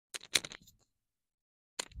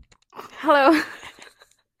Hello.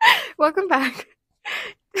 Welcome back.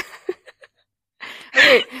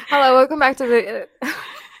 Okay, hello, welcome back to the...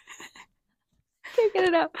 Can't get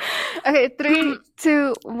it out. Okay, 3,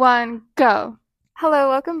 2, 1, go. Hello,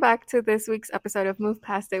 welcome back to this week's episode of Move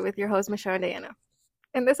Past It with your host, Michelle and Diana.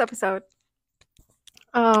 In this episode,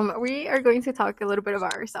 we are going to talk a little bit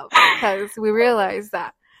about ourselves because we realized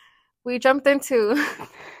that we jumped into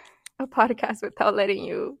a podcast without letting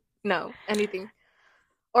you know anything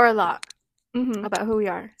or a lot about who we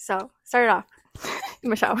are. So, start it off.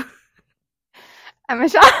 Michelle. I'm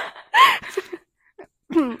Michelle.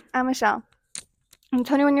 I'm Michelle. I'm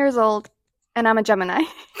 21 years old, and I'm a Gemini.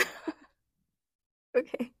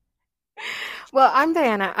 Okay. Well, I'm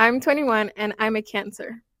Diana. I'm 21, and I'm a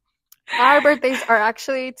Cancer. Our birthdays are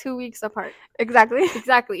actually 2 weeks apart. Exactly.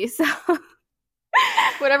 So,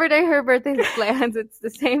 whatever day her birthday lands, it's the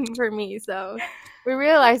same for me. So, we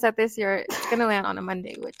realized that this year it's going to land on a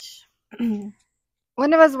Monday, which...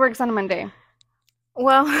 One of us works on a Monday.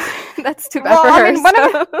 Well, that's too bad for her.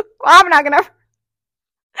 I'm not going to...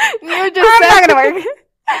 You just I'm not going to work.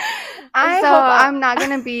 I hope I'm not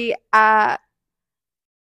going to be at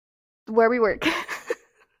where we work.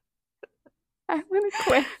 I'm going to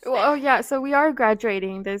quit. Well, yeah, so we are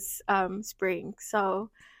graduating this spring. So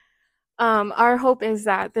our hope is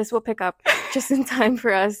that this will pick up just in time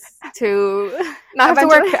for us to not have to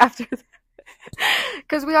work after that.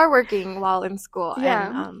 Because we are working while in school.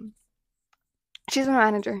 Yeah. And, she's my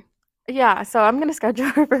manager. Yeah, so I'm going to schedule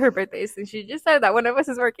her for her birthdays. And she just said that one of us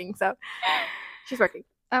is working, so she's working.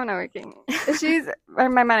 I'm not working. She's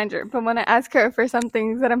my manager, but when I ask her for some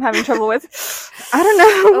things that I'm having trouble with, I don't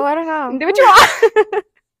know. Oh, I don't know. Do what you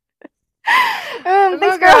want.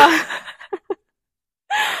 Thanks, girl.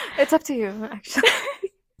 It's up to you, actually.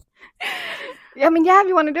 I mean, yeah, if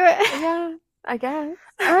you want to do it. Yeah, I guess.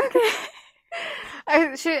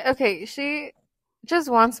 Okay. She just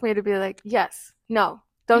wants me to be like, yes, no,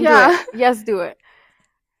 don't do it. Yes, do it.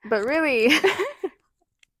 But really,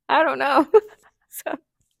 I don't know. So,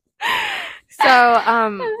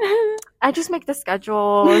 I just make the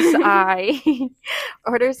schedules. I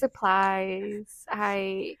order supplies.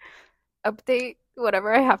 I update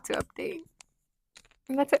whatever I have to update.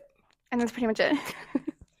 And that's it. And that's pretty much it.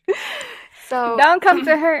 So don't come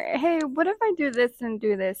to her, hey, what if I do this and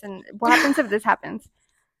do this? And what happens if this happens?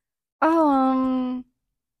 Oh,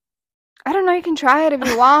 I don't know. You can try it if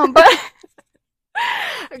you want, but...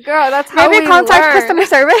 Girl, that's how maybe we contact learn. customer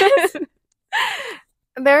service.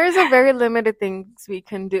 There is a very limited things we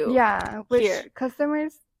can do. Yeah, which here.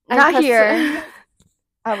 Customers not here.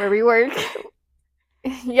 Where we work.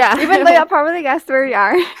 Yeah. Even though y'all probably guessed where we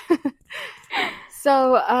are.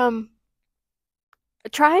 So,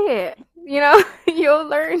 try it. You know, you'll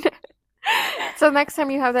learn. So next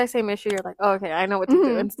time you have that same issue, you're like, oh, okay, I know what to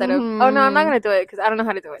do. Instead of, oh no, I'm not gonna do it because I don't know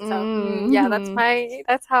how to do it. So yeah,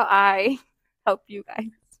 that's how I help you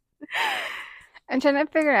guys. I'm trying to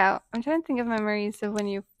think of memories of when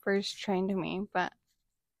you first trained me, but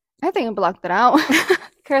I think I blocked it out.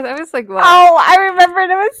 Because I was like, what? Oh, I remember. It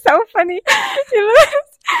was so funny.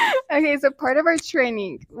 Okay, so part of our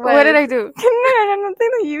training was... What did I do? No, nothing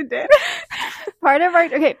that you did.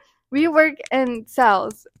 Okay, we work in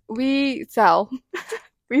sales. We sell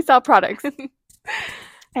products.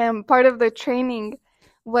 And part of the training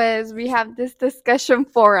was we have this discussion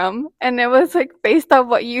forum, and it was like based on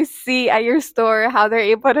what you see at your store, how they're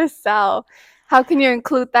able to sell. How can you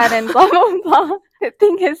include that in blah, blah, blah. The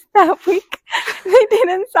thing is that week, they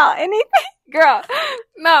didn't sell anything. Girl,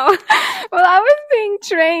 no. Well, I was being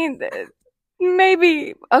trained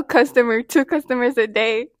maybe a customer, 2 customers a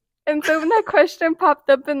day. And so when that question popped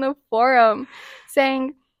up in the forum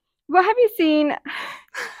saying, what have you seen?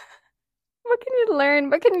 What can you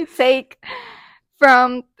learn? What can you take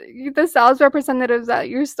from the sales representatives at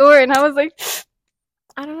your store? And I was like,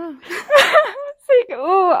 I don't know. It's like,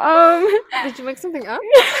 oh, did you make something up?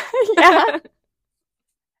 Yeah.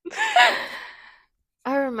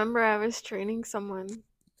 I remember I was training someone,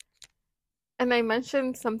 and I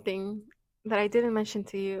mentioned something that I didn't mention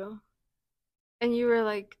to you, and you were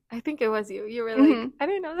like, I think it was you. You were like, I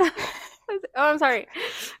didn't know that. I was like, oh, I'm sorry.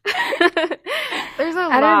 There's a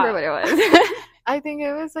lot. I don't remember what it was. I think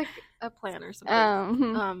it was like a plan or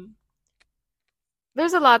something.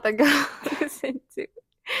 There's a lot that goes into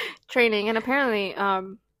training, and apparently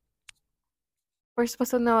we're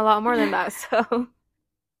supposed to know a lot more than that. So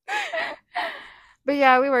but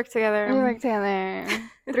yeah, we work together.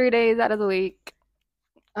 3 days out of the week.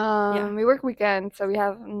 We work weekends, so we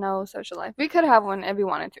have no social life. We could have one if we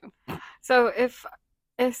wanted to. So if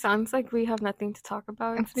it sounds like we have nothing to talk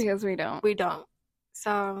about, it's because we don't.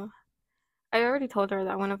 So I already told her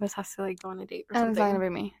that one of us has to like go on a date or And it's not something. gonna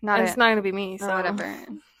be me. And it's not gonna be me. So So whatever.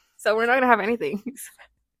 So we're not gonna have anything.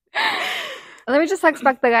 Let me just text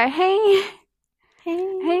back the guy. Hey,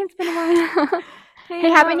 it's been a while. Hey,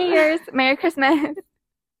 Happy New Year's, Merry Christmas.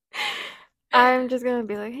 I'm just gonna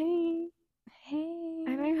be like, hey, I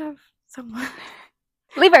know Hey, you have someone.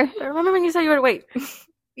 leave her. But remember when you said you would wait?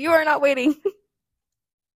 You are not waiting.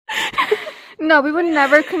 No, we would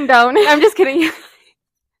never condone. I'm just kidding.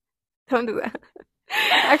 Don't do that.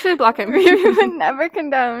 Actually, block him. We would never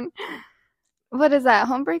condone. What is that?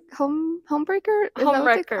 Homebreaker? Is that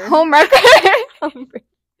what they- Homewrecker. Homewrecker.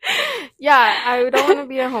 Yeah, I don't want to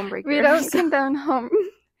be a homebreaker. We don't condone home.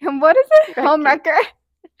 What is it? Homewrecker.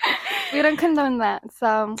 We don't condone that.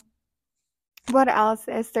 So, what else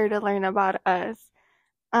is there to learn about us?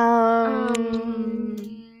 Oh,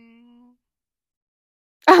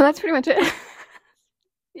 that's pretty much it.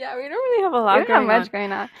 Yeah, we don't really have a We lot don't have going on. much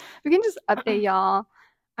going on. We can just update y'all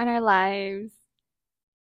on our lives.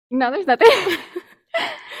 No, there's nothing.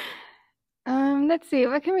 Let's see.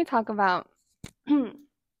 What can we talk about? Oh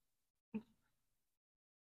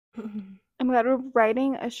my god, we're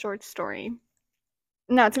writing a short story.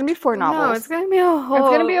 No, it's gonna be 4 novels. No, it's gonna be a whole.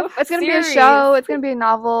 It's gonna be a show. It's gonna be a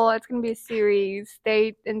novel. It's gonna be a series.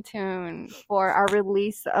 Stay in tune for our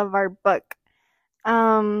release of our book.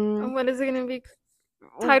 What is it gonna be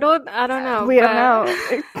titled? I don't know. We don't know.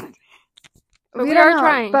 But we don't are know,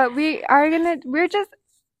 trying. but we are gonna.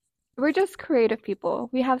 We're just creative people.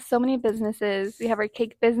 We have so many businesses. We have our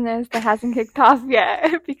cake business that hasn't kicked off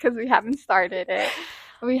yet because we haven't started it.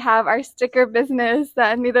 We have our sticker business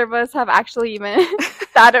that neither of us have actually even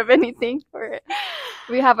thought of anything for it.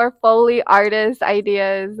 We have our Foley artist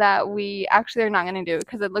ideas that we actually are not going to do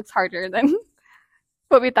because it looks harder than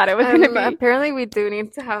what we thought it was going to be. Apparently, we do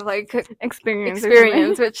need to have like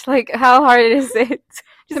Experience, which like how hard is it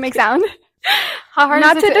to make sound? How hard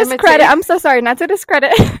Not is it to discredit. imitate? I'm so sorry. Not to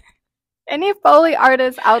discredit any Foley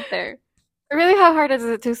artists out there. Really, how hard is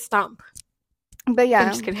it to stomp? But yeah. I'm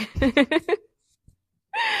just kidding.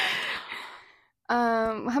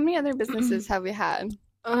 How many other businesses have we had?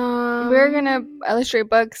 Um, We're gonna illustrate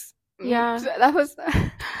books. Yeah. That was.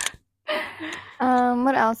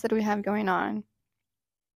 What else did we have going on?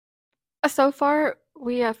 So far,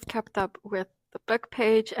 we have kept up with the book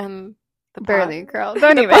page and the Barely, girl.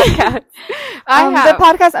 Don't the even. podcast. The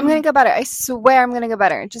podcast. I'm gonna get better. I swear, I'm gonna get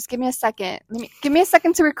better. Just give me a second. Give me a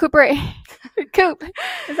second to recuperate.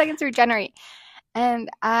 A second to regenerate. And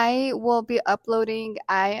I will be uploading.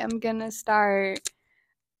 I am gonna start.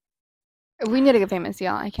 We need to get famous,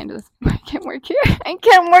 y'all. I can't do this. I can't work here. I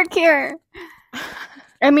can't work here.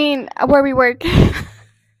 I mean, where we work.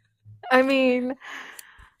 I mean,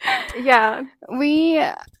 yeah.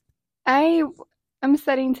 I'm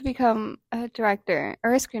studying to become a director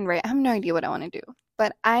or a screenwriter. I have no idea what I want to do,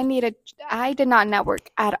 but I did not network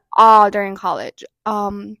at all during college.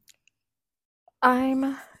 And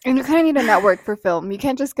you kind of need a network for film. You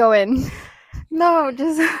can't just go in. No,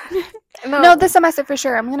 just No, this semester for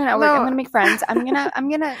sure. I'm gonna network. No. I'm gonna make friends. I'm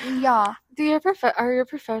gonna yeah. Are your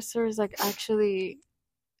professors like actually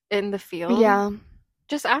in the field? Yeah.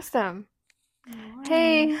 Just ask them.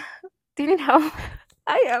 Hey, do you need help?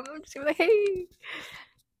 I am. I'm just gonna be like, hey.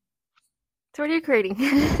 So what are you creating?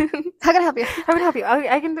 How can I help you? How can I help you?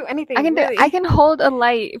 I can do anything. I can do. really. I can hold a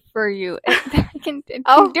light for you. I can do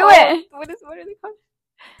it. What are they called?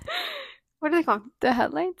 What are they called? The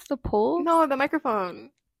headlights, the pole, No, the microphone.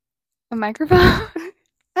 a microphone. I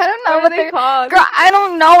don't know What what are they they're called? Girl, I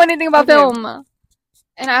don't know anything about Okay. film.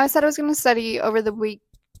 And I said I was gonna study over the week.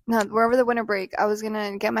 No, over the winter break. I was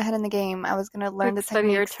gonna get my head in the game. I was gonna learn Like the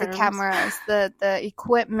study your techniques, the terms. cameras, the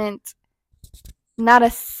equipment. Not a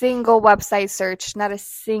single website search. Not a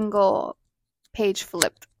single page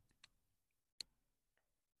flipped.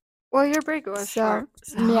 Well, your break was short.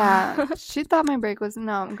 So. Yeah, she thought my break was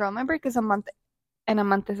no, girl. My break is a month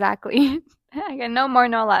exactly. I get no more,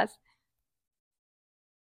 no less.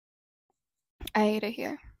 I hate it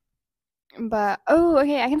here, but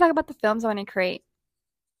okay. I can talk about the films I want to create.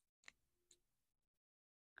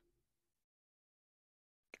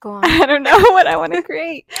 Go on. I don't know what I want to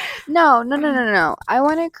create. No. I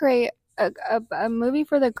want to create a movie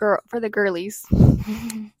for the girlies.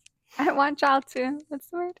 I want y'all to. What's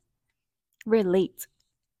the word? Relate.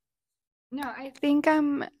 No, I think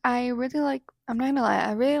I really like. I'm not gonna lie.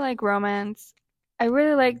 I really like romance. I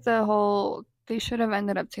really like the whole. They should have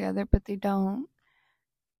ended up together, but they don't.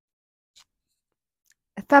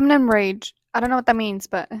 Feminine rage. I don't know what that means,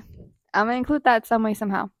 but I'm gonna include that some way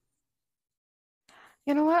somehow.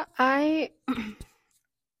 You know what? I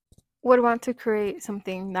would want to create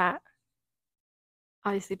something that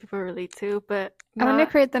obviously people relate to, but I want to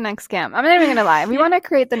not. create the next scam. I'm not even gonna lie. We want to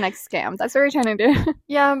create the next scam. That's what we're trying to do.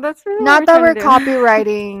 Yeah, that's really Not what that we're we're trying to do.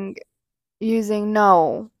 copywriting using,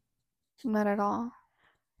 no, not at all.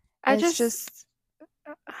 I It's just, just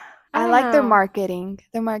I I don't like their know. marketing.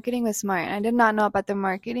 Their marketing was smart. I did not know about their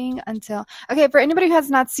marketing until, okay, for anybody who has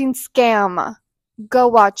not seen Scam, go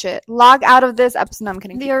watch it. Log out of this episode. No, I'm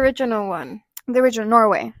kidding. The original one The original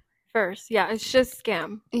Norway. first. Yeah, it's just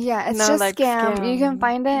Scam. Yeah, it's No, just like Scam. You can Scam.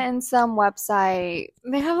 find it in some website.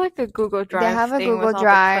 They have like a Google They Drive have a thing Google with all the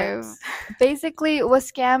Drive. clips. Basically, what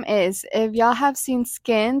Scam is, if y'all have seen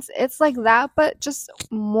Skins, it's like that, but just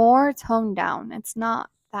more toned down. It's not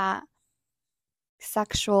that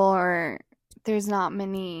sexual, or there's not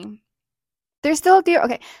many. There's still the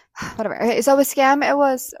okay, whatever. Okay, so with Scam, it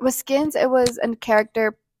was with Skins, it was a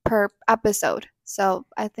character per episode. So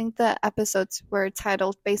I think the episodes were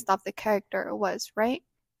titled based off the character it was, right?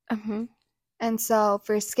 Mm-hmm. And so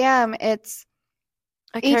for Scam, it's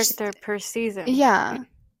A each, character per season. yeah.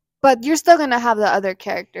 But you're still gonna have the other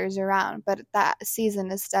characters around, but that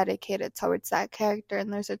season is dedicated towards that character,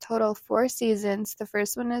 and there's a total of 4 seasons. The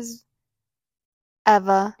first one is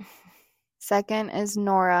Eva, second is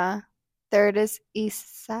Nora, third is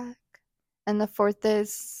Isak, and the fourth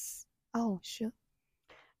is, oh shoot,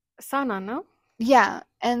 Sana, no? yeah.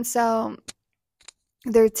 And so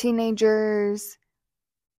they're teenagers.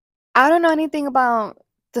 I don't know anything about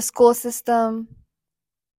the school system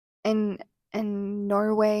in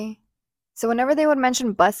Norway. So whenever they would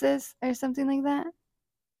mention buses or something like that,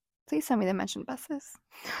 please tell me they mentioned buses.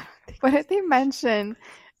 What did they mention?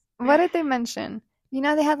 What did they mention? You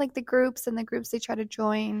know, they had like the groups, and the groups they try to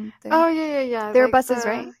join. Oh, yeah. They were like buses,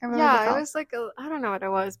 right? I remember Yeah, they it called. was like I don't know what it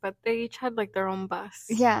was, but they each had like their own bus.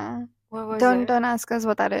 Yeah. What was Don't it? ask us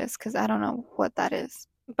what that is, because I don't know what that is.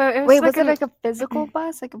 But it was Wait, like was it like a physical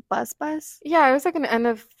bus, like a bus? Yeah, it was like an end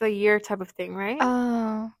of the year type of thing, right?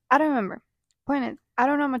 Oh, I don't remember. Point is, I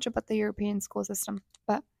don't know much about the European school system,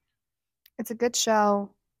 but it's a good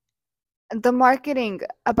show. The marketing,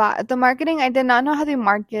 I did not know how they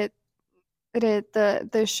market it,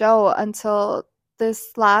 the show, until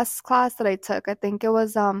this last class that I took. I think it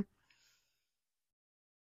was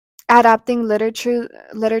adapting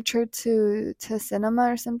literature to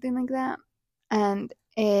cinema or something like that. And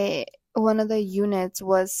one of the units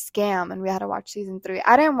was Scam, and we had to watch season 3.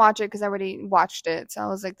 I didn't watch it because I already watched it, so I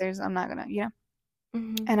was like, I'm not gonna, you know.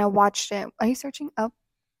 Mm-hmm. And I watched it. Are you searching up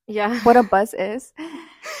Yeah. what a bus is?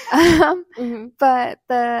 Mm-hmm. But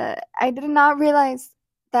I did not realize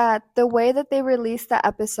that the way that they released the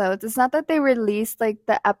episodes, it's not that they released like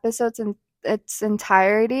the episodes in its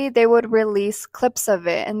entirety. They would release clips of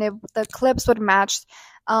it, and the clips would match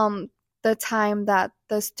the time that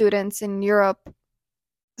the students in Europe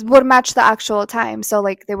would match the actual time. So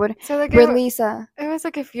like they would So like release it was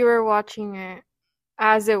like if you were watching it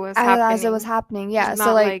as it was happening. as it was happening. Yeah. It's So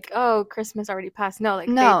not like oh, Christmas already passed. No, like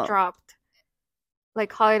no. they dropped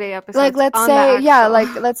like holiday episodes. Like let's on say the yeah, actual.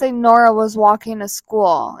 like let's say Nora was walking to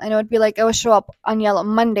school, and it would be like it would show up on yellow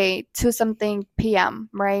Monday 2 something p.m.,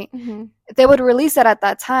 right? Mm-hmm. They would release it at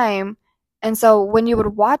that time, and so when you were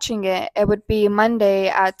watching it, it would be Monday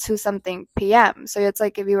at 2 something p.m. So it's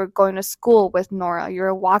like if you were going to school with Nora, you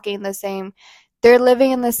were walking they're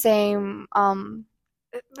living in the same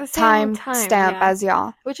The same time stamp yeah. as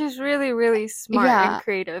y'all. Which is really, really smart Yeah. and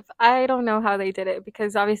creative. I don't know how they did it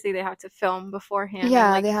because obviously they have to film beforehand. Yeah,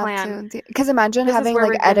 and, like, they have plan. to. Because imagine This is having where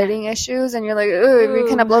like we're gonna- editing issues, and you're like, ooh, we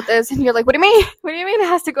can Ooh. upload this, and you're like, what do you mean? What do you mean it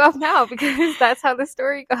has to go up now? Because that's how the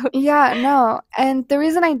story goes. Yeah, no. And the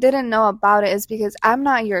reason I didn't know about it is because I'm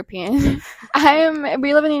not European.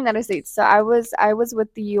 We live in the United States, so I was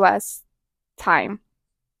with the US time.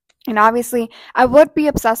 And obviously, I would be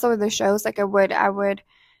obsessed with the shows. Like I would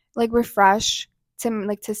like refresh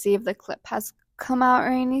to see if the clip has come out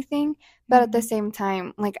or anything. But at the same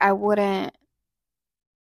time, like I wouldn't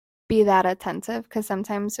be that attentive, because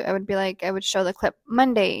sometimes it would be like I would show the clip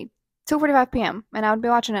Monday 2:45 p.m. and I would be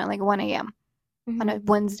watching it at like 1 a.m. on a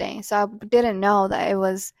Wednesday. So I didn't know that it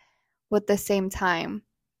was with the same time.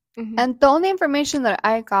 Mm-hmm. And the only information that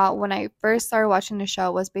I got when I first started watching the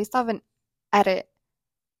show was based off an edit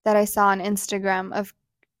that I saw on Instagram of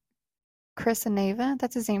Chris and Ava.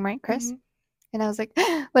 That's his name, right? Chris? Mm-hmm. And I was like,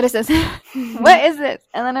 what is this? What is this?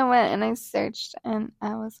 And then I went and I searched, and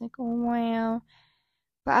I was like, wow.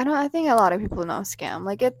 But I think a lot of people know Scam.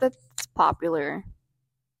 Like that's popular.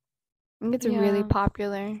 I think it's really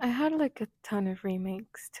popular. I had like a ton of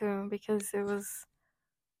remakes too because it was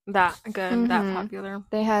that good, that popular.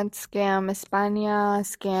 They had Scam España,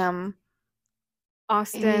 Scam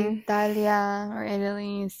Austin, Italia or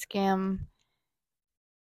Italy, Scam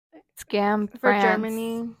Scam for France.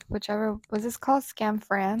 Germany. Whichever was this called Scam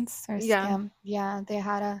France or Yeah. Scam? Yeah, they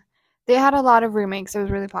had a lot of remakes. It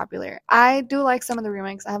was really popular. I do like some of the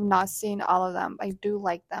remakes. I have not seen all of them. I do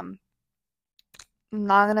like them. I'm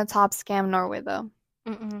not gonna top Scam Norway though.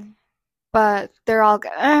 Mm-mm. But they're all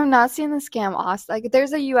good. I'm not seeing the Scam Austin. Like,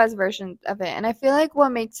 there's a US version of it, and I feel like what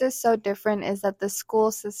makes it so different is that the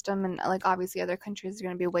school system and like obviously other countries are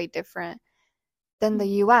gonna be way different than the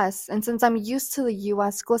US. And since I'm used to the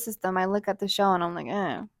US school system, I look at the show and I'm like,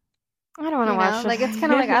 I don't want to you watch know, like it's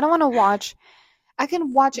kind of like I don't want to watch. I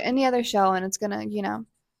can watch any other show and it's gonna, you know.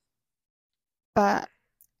 But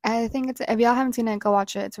I think it's if y'all haven't seen it, go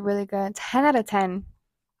watch it. It's really good. 10 out of 10.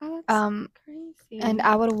 Oh, that's crazy. And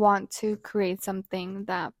I would want to create something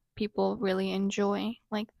that people really enjoy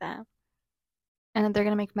like that. And then they're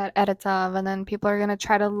gonna make edits of, and then people are gonna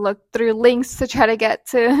try to look through links to try to get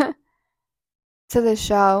to the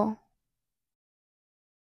show.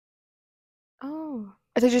 Oh.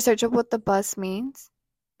 Did you search up what the bus means?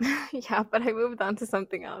 Yeah, but I moved on to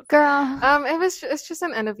something else. Girl. It's just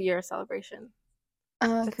an end of year celebration.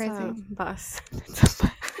 Oh, It's crazy. a bus.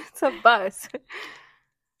 It's a bus.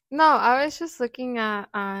 No, I was just looking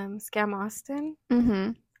at Scam Austin,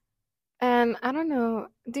 Mm-hmm. and I don't know.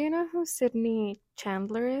 Do you know who Sydney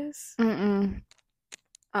Chandler is? Mm-mm.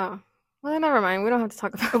 Oh, well, then never mind. We don't have to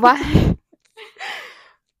talk about it. Why?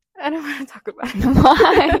 I don't want to talk about it.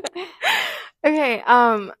 Why? Okay.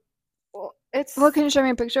 Well, it's Well, can you show me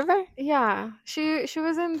a picture of her? yeah. She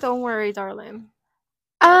was in Don't Worry, Darling.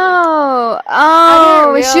 Oh,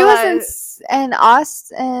 didn't she was realize- in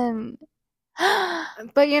Austin.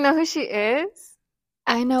 But you know who she is?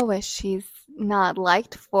 I know what she's not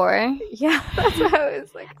liked for. Yeah, that's what I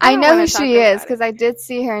was like. I don't know wanna who talk she is about because I did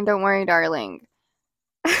see her in Don't Worry, Darling.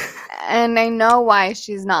 And I know why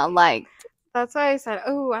she's not liked. That's why I said,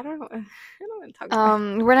 "Oh, I don't want to talk about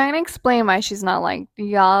it." We're not gonna explain why she's not liked.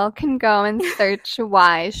 Y'all can go and search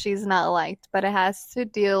why she's not liked, but it has to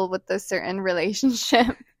deal with a certain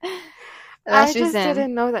relationship that I she's just in.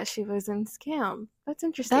 didn't know that she was in Scam. That's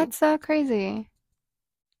interesting. That's so crazy.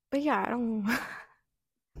 But yeah, I don't.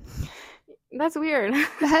 That's weird.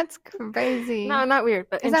 That's crazy. No, not weird,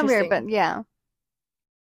 but It's not weird, interesting. but yeah.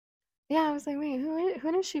 Yeah, I was like, wait,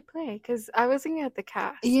 who does she play? Because I was looking at the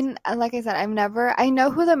cast. Like I said, I know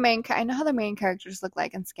how the main characters look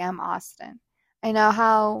like in Scam Austin. I know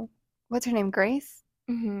how, what's her name, Grace?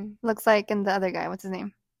 Mm-hmm. Looks like in the other guy. What's his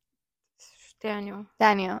name? Daniel.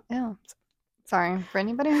 Daniel. Ew. Sorry. For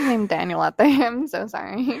anybody who's named Daniel out there, I'm so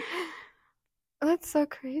sorry. That's so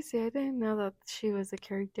crazy. I didn't know that she was a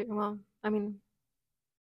character. Well, I mean,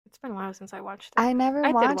 it's been a while since I watched it. I never I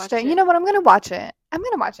did watched watch it. it. You know what? I'm gonna watch it.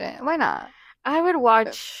 Why not? I would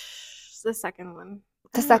watch the second one.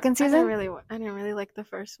 The second season? I didn't really like the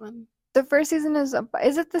first one. The first season is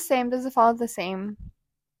it the same? Does it follow the same?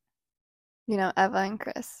 You know, Eva and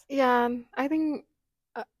Chris. Yeah, I think.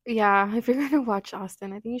 Yeah, if you're gonna watch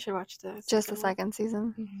Austin, I think you should watch Just the one. second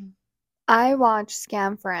season. Mm-hmm. I watched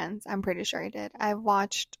Scam Friends. I'm pretty sure I did. I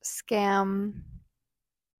watched Scam.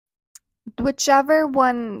 Whichever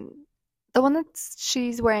one. The one that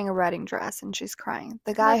she's wearing a wedding dress and she's crying.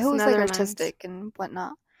 The guy That's who's like Netherlands. artistic and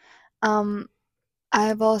whatnot.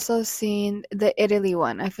 I've also seen the Italy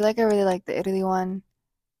one. I feel like I really like the Italy one.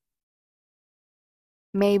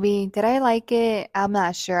 Maybe. Did I like it? I'm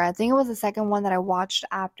not sure. I think it was the second one that I watched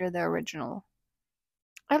after the original.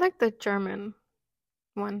 I like the German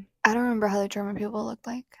one. I don't remember how the German people looked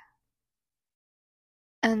like.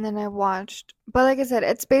 And then I watched, but like I said,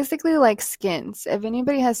 it's basically like Skins. If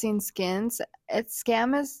anybody has seen Skins,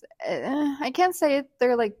 Scam is, I can't say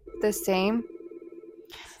they're like the same.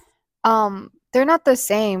 They're not the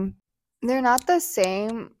same. They're not the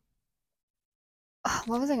same.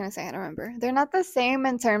 What was I gonna say? I don't remember. They're not the same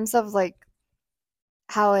in terms of like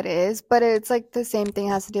how it is, but it's like the same thing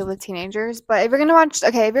has to deal with teenagers. But if you're gonna watch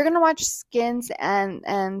Skins and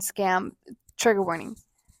Scam, trigger warning.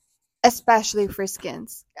 Especially for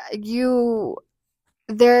Skins.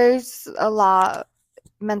 There's a lot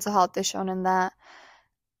mental health is shown in that.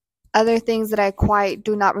 Other things that I quite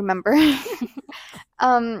do not remember.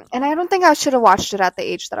 And I don't think I should have watched it at the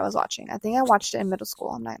age that I was watching. I think I watched it in middle school,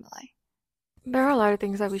 I'm not gonna lie. There are a lot of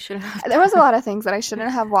things that we shouldn't have. There was a lot of things that I shouldn't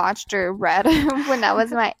have watched or read when I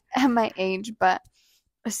was my age, but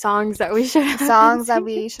songs that we should have songs that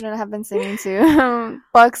we shouldn't have been singing to,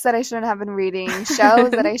 books that I shouldn't have been reading,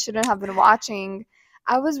 shows that I shouldn't have been watching.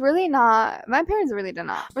 I was really not. My parents really did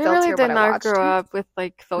not. We filter really what did I not watched. grow up with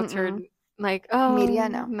like filtered like Media,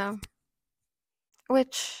 no. no.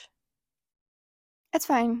 Which It's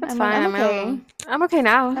fine. it's I'm fine. okay. I'm okay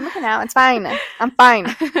now. I'm okay now. It's fine. I'm fine.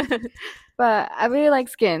 But I really like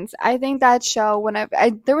Skins. I think that show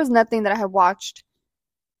there was nothing that I had watched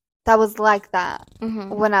that was like that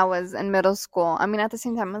when I was in middle school. I mean, at the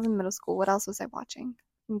same time, I was in middle school. What else was I watching?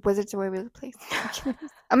 Wizards of Waverly Place.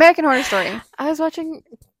 American Horror Story. I was watching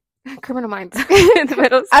Criminal Minds in the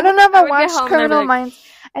middle school. I don't know if I watched Criminal Minds.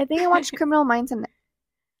 I think I watched Criminal Minds and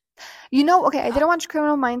okay, I didn't watch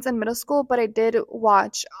Criminal Minds in middle school, but I did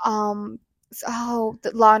watch the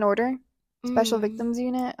Law and Order Special Victims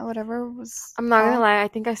Unit or whatever was. I'm not gonna lie, I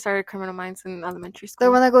think I started Criminal Minds in elementary school.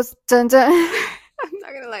 The one that goes dun dun. I'm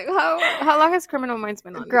not gonna lie. How long has Criminal Minds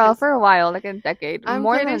been on? Girl, for a while, like a decade.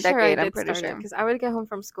 More than a decade, I'm pretty sure. Because I would get home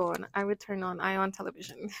from school and I would turn on Ion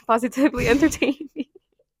Television, positively entertain me.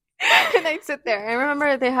 And I'd sit there. I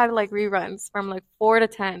remember they had like reruns from like 4 to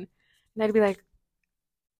 10. And I'd be like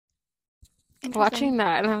watching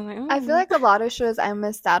that. And I'm like, I feel like a lot of shows I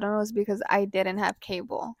missed out on was because I didn't have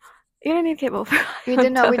cable. You didn't need cable. We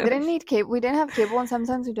didn't need cable. We didn't have cable, and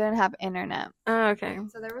sometimes we didn't have internet. Oh, okay.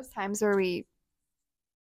 So there was times where we.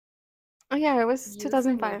 Oh yeah, it was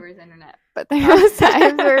 2005. Internet, but there was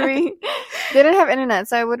times where we didn't have internet,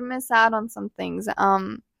 so I would miss out on some things.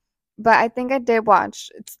 But I think I did watch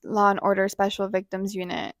Law and Order Special Victims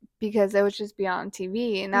Unit because it would just be on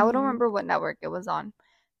TV, and I wouldn't remember what network it was on.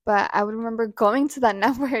 But I would remember going to that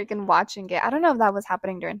network and watching it. I don't know if that was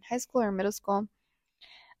happening during high school or middle school.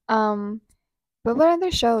 But what other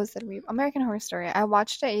shows did we? American Horror Story. I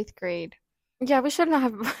watched it 8th grade. Yeah, we should not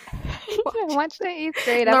have watched it 8th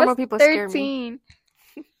grade. Normal I was people 13. Scare me.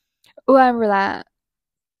 Oh, I remember that.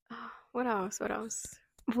 What else?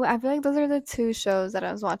 Well, I feel like those are the 2 shows that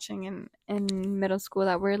I was watching in middle school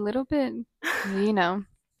that were a little bit,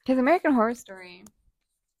 because American Horror Story.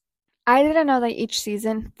 I didn't know that each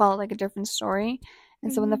season followed like a different story.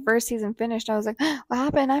 And so when the first season finished, I was like, what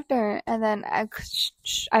happened after? And then I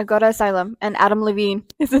go to Asylum, and Adam Levine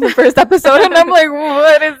is in the first episode, and I'm like,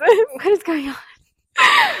 what is this? What is going on?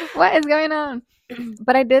 What is going on?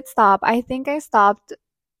 But I did stop. I think I stopped.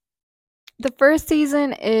 The first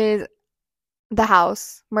season is The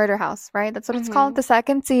House, Murder House, right? That's what it's called. The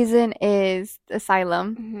second season is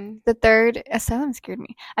Asylum. The third, Asylum scared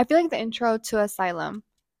me. I feel like the intro to Asylum.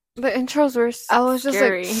 The intros were I was just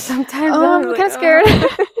scary. like, sometimes I'm kind of scared.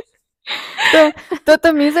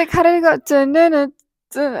 the music, how did it go? I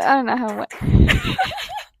don't know how it went.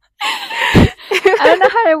 I don't know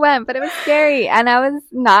how it went, but it was scary. And I would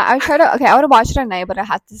have watched it at night, but I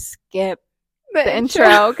had to skip the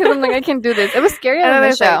intro because I'm like, I can't do this. It was scarier than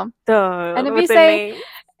the show. Like, and if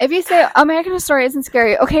you say American Horror Story isn't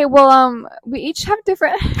scary, okay, well, we each have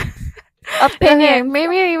different opinion. Okay,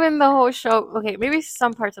 maybe even the whole show. Okay, maybe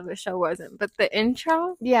some parts of the show wasn't, but the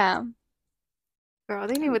intro. Yeah, girl,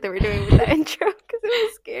 they knew what they were doing with the intro because it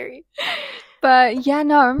was scary. But yeah,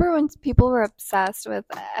 no, I remember when people were obsessed with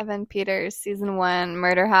Evan Peters, season 1,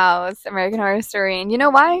 Murder House, American Horror Story, and you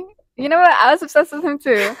know why? You know what? I was obsessed with him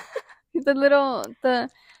too. What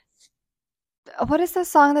is the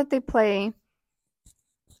song that they play?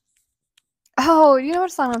 Oh, you know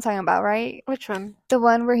what song I'm talking about, right? Which one? The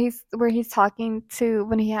one where he's talking to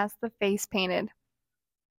when he has the face painted.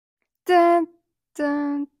 Dun,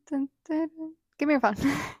 dun, dun, dun, dun. Give me your phone. Give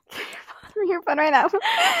me your phone right now.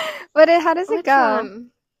 But how does it go?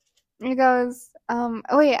 One? It goes,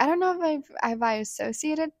 wait, I don't know if I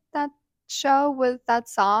associated that show with that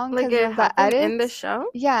song like because of the edit in the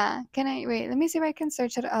show. Yeah, let me see if I can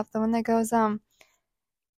search it up. The one that goes on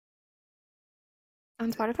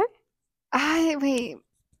Spotify. Wait.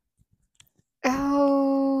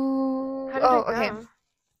 Okay.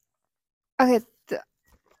 Okay,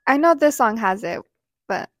 I know this song has it,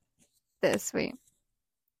 but wait.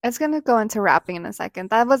 It's gonna go into rapping in a second.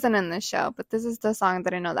 That wasn't in the show, but this is the song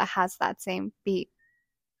that I know that has that same beat.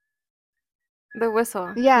 The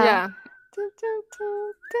whistle. Yeah.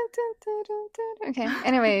 Okay.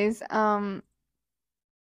 Anyways,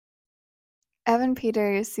 Evan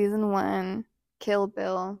Peters, season 1, Kill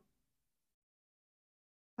Bill.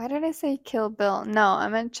 Why did I say Kill Bill? No, I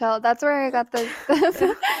meant Chill. That's where I got the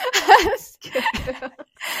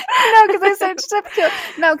No, because I searched up Kill.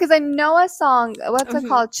 No, because I know a song. What's it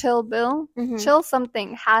called? Chill Bill? Chill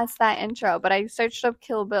something has that intro, but I searched up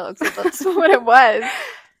Kill Bill because that's what it was.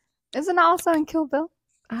 Isn't it also in Kill Bill?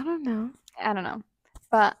 I don't know.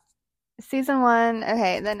 But season 1,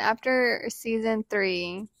 okay, then after season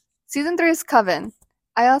 3 is Coven.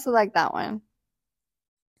 I also like that one.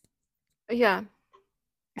 Yeah.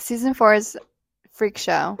 Season 4 is Freak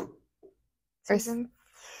Show. Season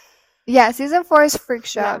 4 is Freak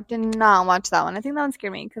Show. Yeah. Did not watch that one. I think that one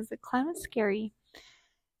scared me because the clown was scary.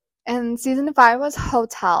 And season 5 was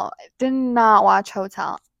Hotel. Did not watch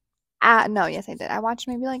Hotel. No, yes, I did. I watched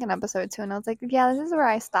maybe like an episode or two, and I was like, yeah, this is where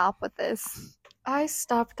I stop with this. I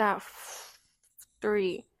stopped at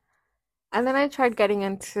 3. And then I tried getting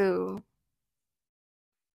into...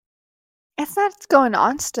 It's not going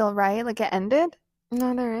on still, right? Like it ended?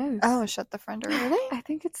 No, there is. Oh, shut the front door. Really? I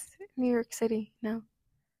think it's New York City now.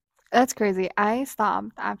 That's crazy. I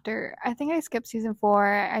stopped after, I think I skipped season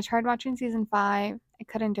 4. I tried watching season 5. I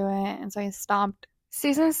couldn't do it, and so I stopped.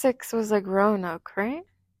 Season 6 was like Roanoke, right?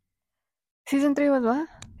 Season 3 was what?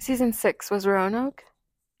 Season 6 was Roanoke.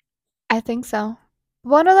 I think so.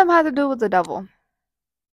 One of them had to do with the devil.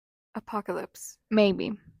 Apocalypse.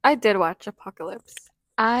 Maybe. I did watch Apocalypse.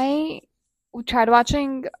 I tried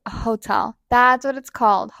watching Hotel. That's what it's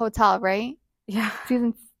called. Hotel, right? Yeah.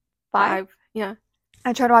 Season 5? Yeah.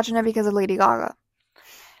 I tried watching it because of Lady Gaga.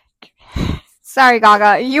 Sorry,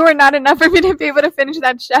 Gaga. You were not enough for me to be able to finish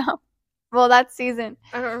that show. Well, that season.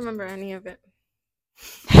 I don't remember any of it.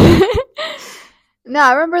 No,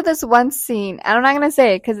 I remember this one scene. And I'm not going to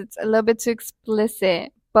say it because it's a little bit too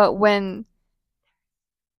explicit. But when...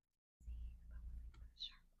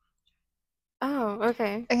 Oh,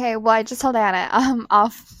 okay. Okay, well, I just told Anna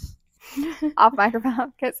off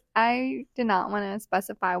microphone because I did not want to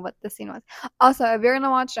specify what the scene was. Also, if you're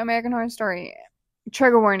gonna watch American Horror Story,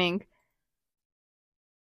 trigger warning.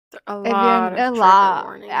 A lot of trigger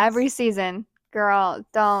warnings. Every season, girl.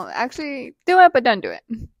 Don't actually do it, but don't do it.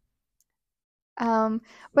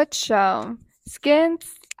 What show? Skins.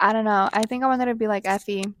 I don't know. I think I wanted to be like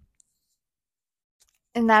Effie,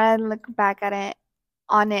 and then I look back at it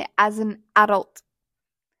as an adult.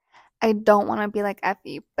 I don't want to be like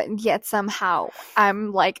Effie, but yet somehow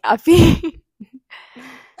I'm like Effie.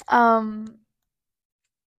 What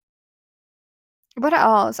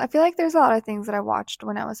else? I feel like there's a lot of things that I watched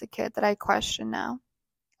when I was a kid that I question now.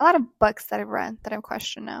 A lot of books that I've read that I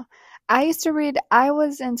question now. I used to read, I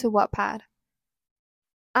was into Wattpad.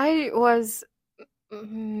 I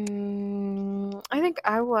think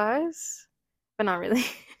I was, but not really.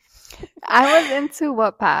 I was into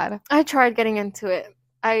Wattpad. I tried getting into it.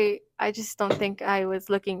 I just don't think I was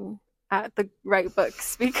looking at the right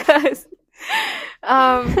books because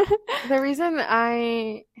the reason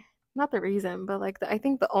not the reason, but like I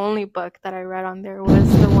think the only book that I read on there was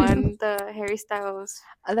the one, the Harry Styles,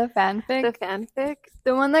 the fanfic,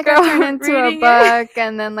 the one that got turned into a book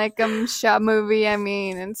and then like a shot movie. I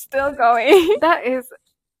mean, and still going. That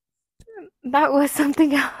was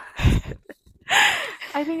something else.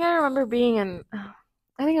 I think I remember being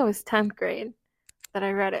I think it was 10th grade that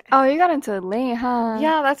I read it. Oh, you got into it late, huh?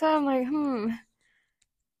 Yeah, that's why I'm like,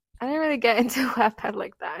 I didn't really get into Wattpad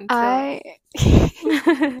like that until...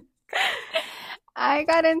 I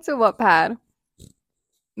got into Wattpad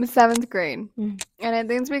in 7th grade. And I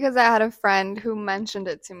think it's because I had a friend who mentioned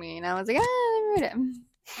it to me, and I was like, let me read it. And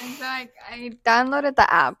so I downloaded the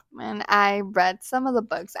app, and I read some of the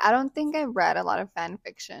books. I don't think I read a lot of fan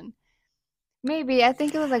fiction. Maybe. I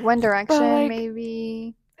think it was like One Direction,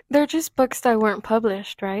 maybe. They're just books that weren't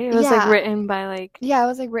published, right? It was like written by like... Yeah, it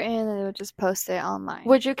was like written and they would just post it online.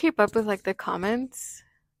 Would you keep up with like the comments?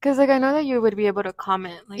 Because like I know that you would be able to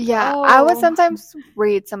comment. Like, yeah, I would sometimes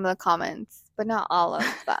read some of the comments, but not all of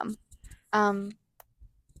them.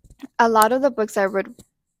 A lot of the books I would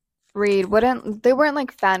read weren't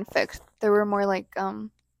like fanfic. They were more like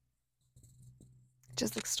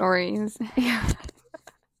just like stories. Yeah.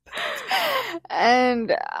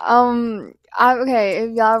 And okay,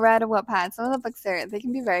 if y'all read Wattpad, some of the books there, they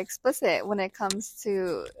can be very explicit when it comes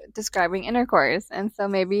to describing intercourse, and so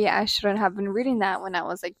maybe I shouldn't have been reading that when I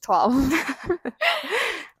was like 12.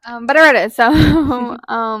 But I read it, so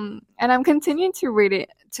and I'm continuing to read it.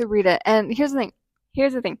 And here's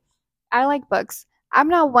the thing, I like books. I'm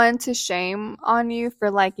not one to shame on you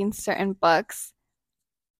for liking certain books.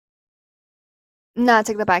 No,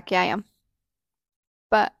 take that back. Yeah, I am.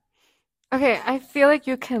 But okay, I feel like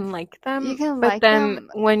you can like them. You can but like then them.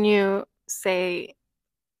 When you say,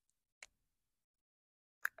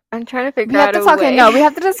 I'm trying to figure we have out to a talk. way. No, we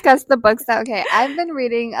have to discuss the books that. Okay, I've been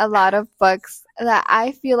reading a lot of books that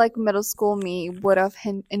I feel like middle school me would have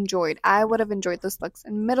enjoyed. I would have enjoyed those books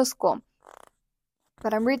in middle school,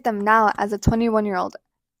 but I'm reading them now as a 21-year-old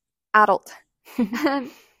adult.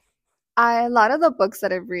 And a lot of the books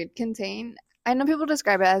that I read contain. I know people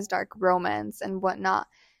describe it as dark romance and whatnot.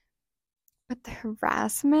 But the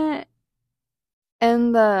harassment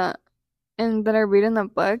and that I read in the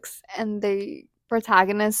books, and the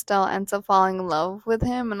protagonist still ends up falling in love with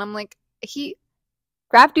him, and I'm like, he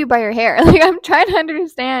grabbed you by your hair. Like, I'm trying to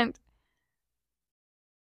understand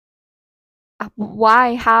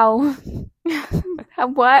why, how,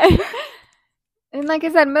 what. And like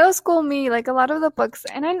I said, middle school me, like a lot of the books,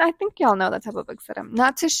 and I think y'all know the type of books that I'm.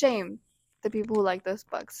 Not to shame the people who like those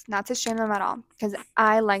books, not to shame them at all, because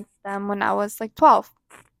I liked them when I was like 12.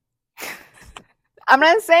 I'm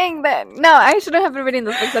not saying that. No, I shouldn't have been reading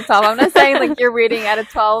those books at 12. I'm not saying like you're reading at a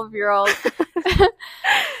 12-year-old.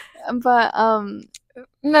 But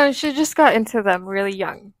No, she just got into them really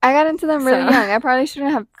young. I got into them really young. I probably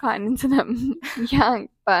shouldn't have gotten into them young,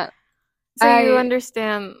 but so you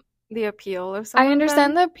understand the appeal of some I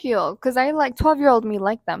understand of them? the appeal because I like 12-year-old me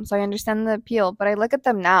like them, so I understand the appeal. But I look at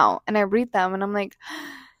them now and I read them and I'm like,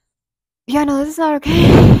 yeah, no, this is not okay.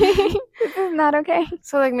 This is not okay.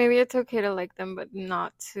 So like maybe it's okay to like them, but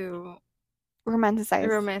not to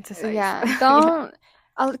romanticize. Yeah, Yeah. don't,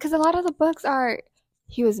 because a lot of the books are.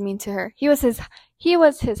 He was mean to her. He was his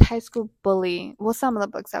high school bully. Well, some of the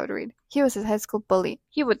books I would read. He was his high school bully.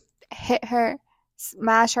 He would hit her,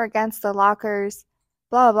 smash her against the lockers,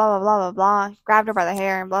 blah blah blah blah blah blah. Grabbed her by the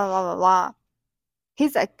hair, blah blah blah blah.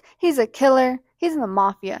 He's a killer. He's in the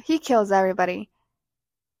mafia. He kills everybody.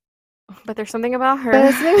 But there's something about her.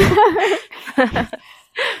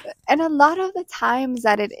 And a lot of the times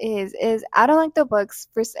that it is I don't like the books.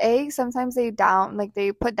 First, sometimes they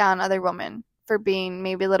put down other women for being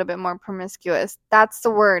maybe a little bit more promiscuous. That's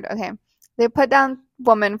the word. Okay. They put down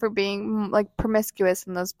women for being like promiscuous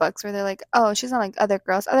in those books where they're like, oh, she's not like other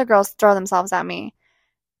girls. Other girls throw themselves at me.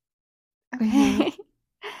 Okay.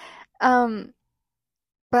 But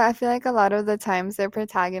I feel like a lot of the times their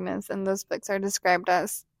protagonists in those books are described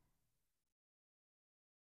as,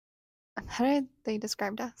 how did they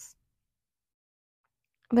described as?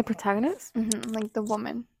 The protagonist? Like the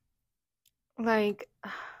woman. Like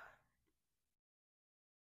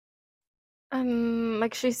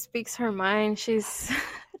she speaks her mind. She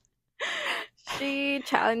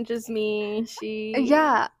challenges me.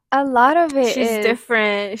 Yeah, a lot of it she's is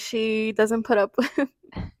different. She doesn't put up with,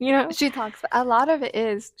 she talks. A lot of it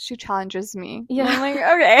is she challenges me. Yeah. And I'm like,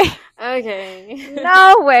 okay.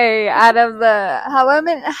 No way. Out of the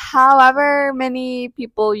however many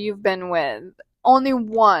people you've been with, only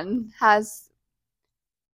one has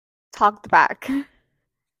talked back.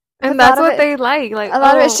 And that's what they like. Like a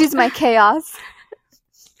lot of it, she's my chaos.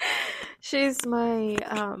 She's my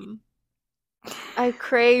I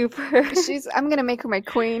crave her. I'm gonna make her my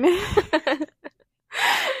queen.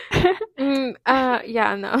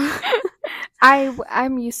 Yeah, no.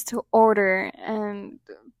 I'm used to order and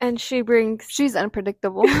she's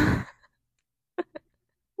unpredictable.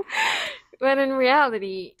 But in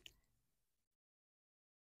reality,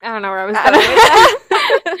 I don't know where I was going with that.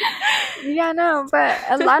 Yeah, no, but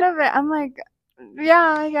a lot of it, I'm like,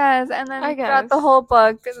 yeah, I guess. And then throughout the whole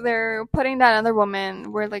book, they're putting down another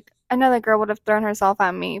woman where, like, another girl would have thrown herself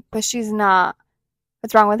at me, but she's not.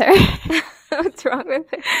 What's wrong with her? What's wrong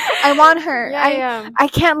with her? I want her. Yeah. I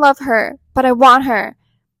can't love her, but I want her.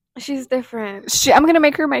 She's different. I'm gonna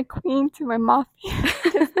make her my queen to my mafia.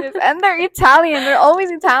 And they're Italian. They're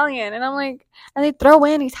always Italian. And I'm like, and they throw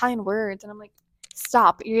in Italian words. And I'm like,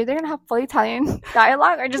 stop. You're either going to have full Italian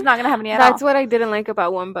dialogue or just not going to have any at all. That's what I didn't like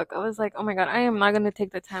about one book. I was like, oh my God, I am not going to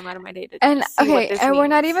take the time out of my day to see what this means. We're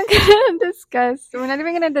not even going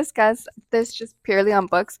to discuss this just purely on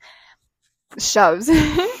books. Shows.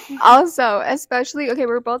 Also, especially, okay,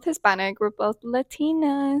 we're both Hispanic. We're both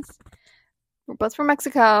Latinas. We're both from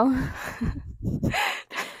Mexico.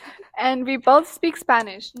 And we both speak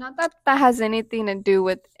Spanish. Not that that has anything to do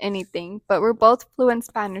with anything, but we're both fluent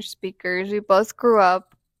Spanish speakers. We both grew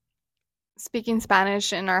up speaking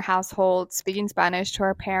Spanish in our household, speaking Spanish to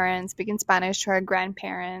our parents, speaking Spanish to our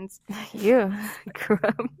grandparents. You grew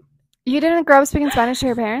up. You didn't grow up speaking Spanish to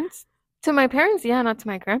your parents? To my parents, yeah, not to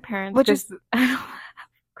my grandparents. Which is... I don't have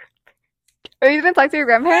grandparents. Or you didn't talk to your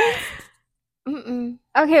grandparents? Mm-mm.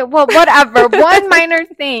 Okay, well, whatever. One minor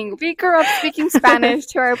thing. We grew up speaking Spanish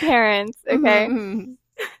to our parents, okay? Mm-hmm.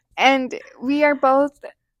 And we are both...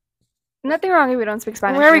 Nothing wrong if we don't speak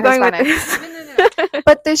Spanish. Where are we going with this? No.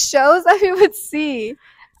 But the shows that we would see,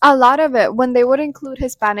 a lot of it, when they would include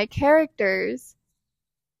Hispanic characters,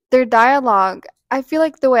 their dialogue, I feel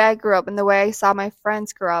like the way I grew up and the way I saw my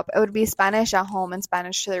friends grow up, it would be Spanish at home and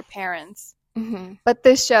Spanish to their parents. Mm-hmm. But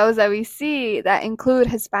the shows that we see that include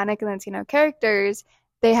Hispanic and Latino characters,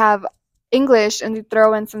 they have English and they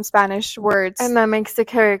throw in some Spanish words. And that makes the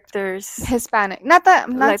characters Hispanic. Not that,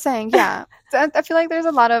 I'm not saying, yeah. I feel like there's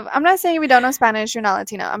a lot of, I'm not saying if you don't know Spanish, you're not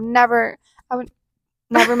Latino. I would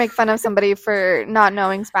never make fun of somebody for not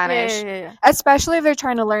knowing Spanish. Yeah. Especially if they're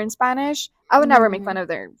trying to learn Spanish. I would never make fun of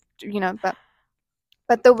their,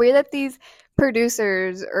 but the way that these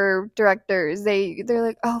producers or directors, they're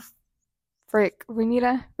like, oh, frick. We need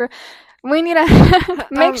to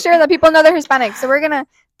make sure that people know they're Hispanic. So we're gonna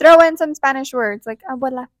throw in some Spanish words like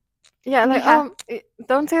abuela. Yeah, like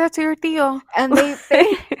don't say that to your tío. And they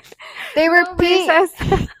Nobody repeat says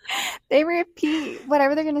that. they repeat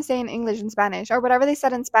whatever they're gonna say in English in Spanish, or whatever they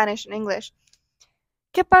said in Spanish in English.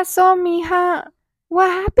 ¿Qué pasó, mija? What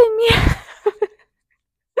happened, mija?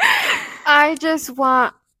 I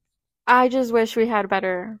just wish we had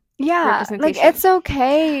better Yeah, like representation. it's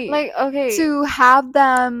okay Like, okay, to have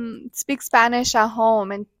them speak Spanish at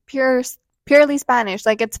home and purely Spanish.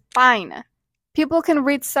 Like, it's fine. People can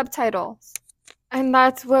read subtitles. and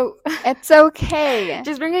that's what It's okay.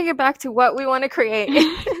 just bringing it back to what we want to create.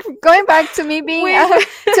 Going back to me being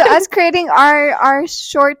to us creating our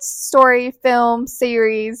short story film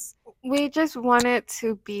series. We just want it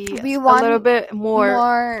to be We a want little bit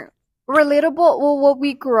more relatable. Well, what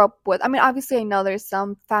we grew up with. I mean, obviously, I know there's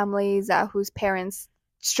some families whose parents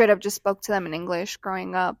straight up just spoke to them in English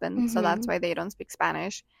growing up, and so that's why they don't speak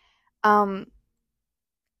Spanish.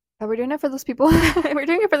 But we're doing it for those people. We're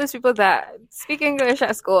doing it for those people that speak English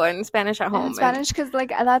at school and Spanish at home. And Spanish, because like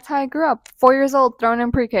that's how I grew up. 4 years old, thrown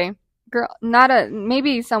in pre-K. Girl,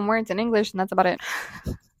 maybe some words in English, and that's about it.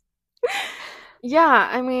 Yeah,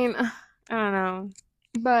 I mean, I don't know.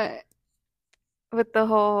 But With the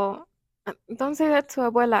whole, don't say that to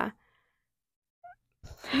abuela.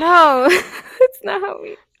 No, it's not how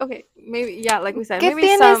we. Okay, maybe, yeah, like we said, ¿qué maybe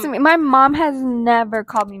tienes? some. My mom has never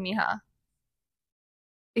called me mija.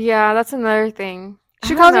 Yeah, that's another thing.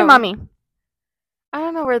 She I calls me don't know. mommy. I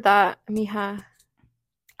don't know where that mija.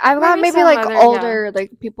 I've got Maybe maybe some like other, older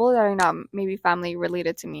like people that are not maybe family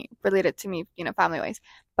related to me, family wise.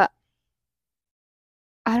 But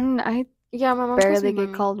I Yeah, my mom calls barely me get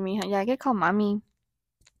mommy. called mija. Yeah, I get called mommy.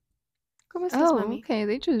 ¿Cómo estás, Oh, mami? okay.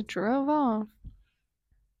 They just drove off.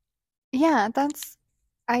 Yeah, that's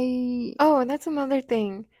I. Oh, and that's another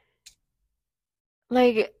thing.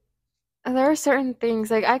 Like, there are certain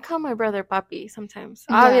things, like, I call my brother Papi sometimes.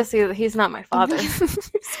 Yeah. Obviously, he's not my father.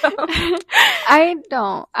 So, I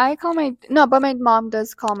don't. But my mom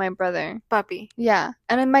does call my brother. Papi. Yeah,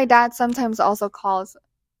 and then my dad sometimes also calls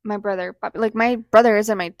my brother Papi. Like my brother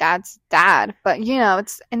isn't my dad's dad, but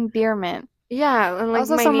it's endearment. Yeah, and like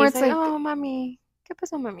Also my somewhere niece, it's like, like- oh, mami, ¿qué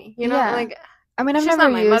pasó, mami? You know, Yeah. like, I mean, I've she's never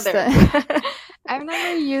not my used mother. I've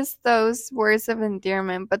never used those words of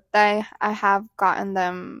endearment, but I have gotten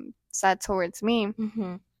them said towards me,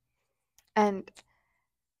 Mm-hmm. and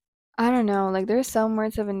I don't know, like there's some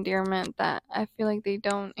words of endearment that I feel like they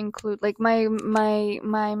don't include. Like my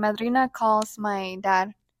madrina calls my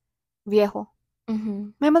dad viejo. Mm-hmm.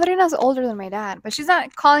 My madrina's older than my dad, but she's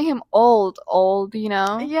not calling him old,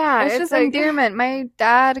 Yeah, It's just like, endearment. My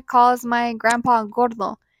dad calls my grandpa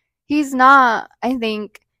gordo. He's not, I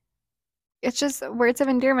think. It's just words of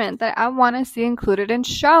endearment that I want to see included in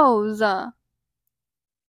shows.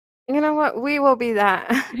 you know what? We will be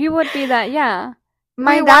that. He would be that, yeah. We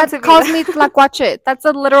My want dad to be calls that. me tlacuache. That's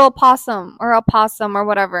a literal possum or a possum or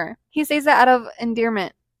whatever. He says that out of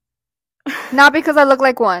endearment. Not because I look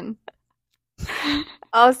like one.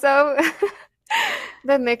 Also,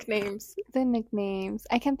 the nicknames. The nicknames.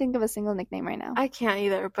 I can't think of a single nickname right now. I can't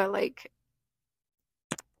either, but like,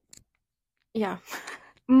 yeah.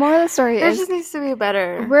 More of the story There is just needs to be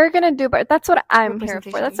better. we're gonna do better. That's what I'm here for.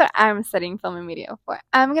 Representation. That's what I'm studying film and media for.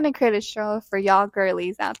 I'm gonna create a show for y'all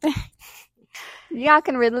girlies out there. Y'all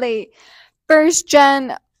can relate. First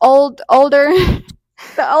gen, older,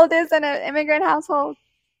 the oldest in an immigrant household.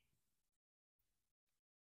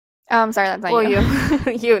 Oh, I'm sorry, that's not Well, you.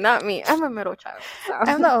 you, not me. I'm a middle child. So.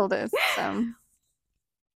 I'm the oldest, so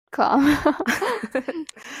calm.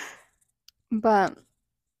 But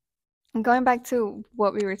going back to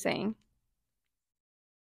what we were saying,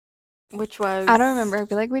 Which was I don't remember. I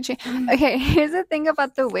feel like we changed. Okay, here's the thing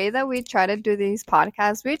about the way that we try to do these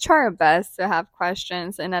podcasts. We try our best to have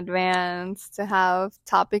questions in advance, to have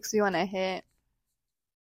topics we want to hit,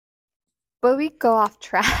 but we go off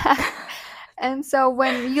track. And so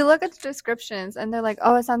when you look at the descriptions and they're like,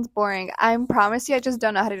 oh, it sounds boring, I promise you I just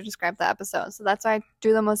don't know how to describe the episode. So that's why I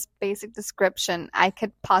do the most basic description I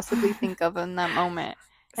could possibly think of in that moment.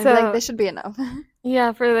 And be like, So- this should be enough.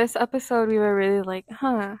 Yeah, for this episode, we were really like,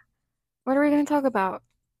 what are we going to talk about?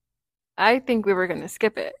 I think we were going to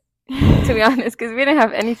skip it, to be honest, because we didn't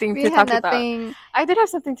have anything We to had talk about. nothing. I did have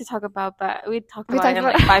something to talk about, but we talked We about it talked in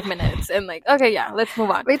about like it. 5 minutes. And like, okay, yeah, let's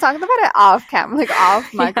move on. We talked about it off cam, like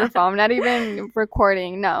off Yeah. microphone, not even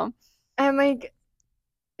recording. No, And like,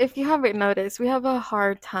 if you haven't noticed, we have a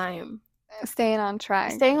hard time staying on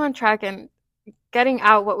track. staying on track and getting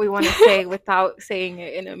out what we want to say without saying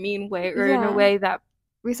it in a mean way or in a Yeah. way that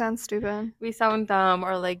We sound stupid, we sound dumb,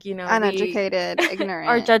 or like, uneducated, ignorant.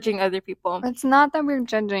 are judging other people. It's not that we're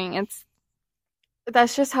judging.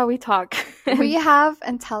 That's just how we talk. We have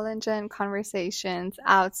intelligent conversations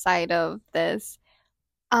outside of this.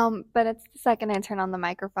 But it's the second I turn on the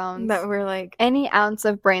microphones that we're like, any ounce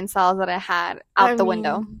of brain cells that I had out the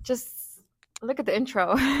window. Just look at the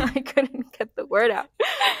intro. I couldn't get the word out.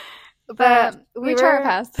 But we try our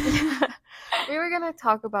best. We were gonna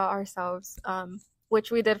talk about ourselves,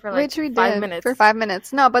 which we did for 5 minutes. For 5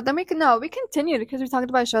 minutes. No, but then we continued because we talked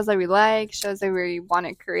about shows that we like, shows that we want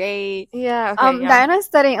to create. Yeah. Okay, Diana's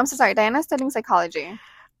studying psychology.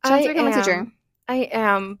 She wants to become a teacher. I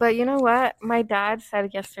am, but you know what? My dad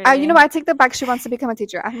said yesterday. You know what? I take that back. She wants to become a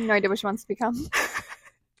teacher. I have no idea what she wants to become.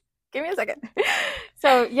 Give me a second.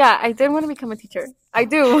 So, yeah, I did want to become a teacher. I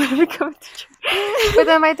do want to become a teacher. But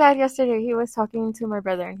then my dad yesterday, he was talking to my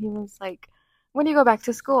brother, and he was like, when do you go back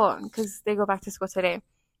to school? Because they go back to school today.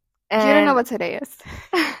 And you don't know what today is.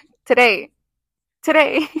 Today.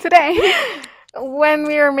 When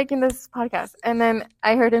we were making this podcast. And then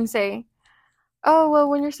I heard him say, oh, well,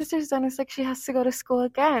 when your sister's done, it's like she has to go to school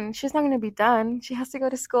again. She's not going to be done. She has to go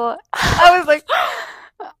to school. I was like,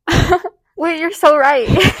 wait, you're so right.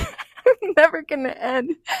 Never going to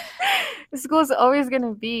end. School's always going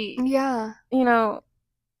to be,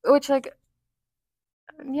 which, like,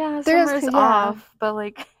 yeah, summer's off, but,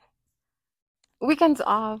 like, weekends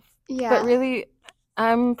off. Yeah. But really,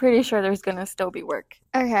 I'm pretty sure there's going to still be work.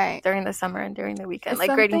 Okay. During the summer and during the weekend.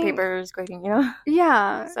 Like grading papers, grading,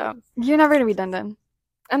 Yeah. So you're never going to be done.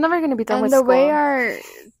 I'm never going to be done with school. And the way our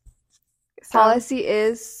policy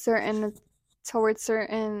is towards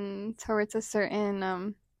a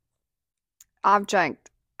certain object,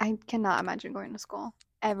 I cannot imagine going to school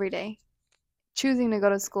every day. Choosing to go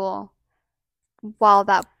to school while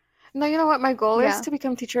that... No, you know what? My goal is to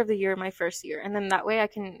become Teacher of the Year my first year, and then that way I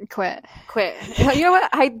can quit. You know what?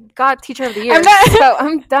 I got Teacher of the Year, so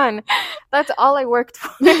I'm done. That's all I worked for.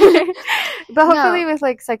 But hopefully with,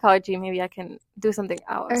 like, psychology, maybe I can do something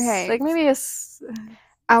else. Okay. Like, maybe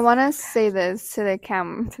I want to say this to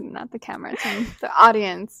not the camera, to the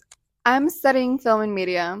audience. I'm studying film and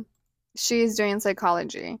media. She's doing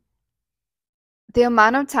psychology. The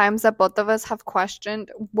amount of times that both of us have questioned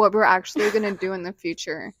what we're actually going to do in the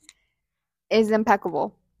future is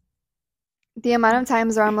impeccable. The amount of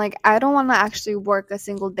times where I'm like, I don't want to actually work a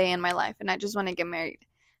single day in my life and I just want to get married.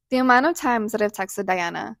 The amount of times that I've texted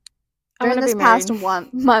Diana during this past 1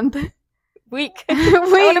 month. Week. I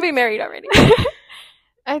want to be married already.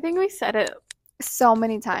 I think we said it so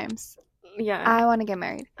many times. Yeah. I want to get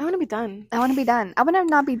married. I want to be done. I want to be done. I want to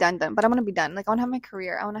not be done, but I want to be done. Like, I want to have my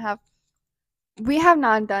career. We have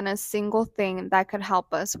not done a single thing that could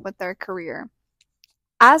help us with our career.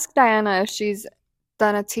 Ask Diana if she's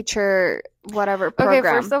done a teacher whatever program. Okay,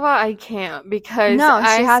 first of all, I can't because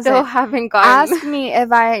I still haven't gotten... Ask me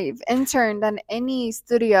if I've interned in any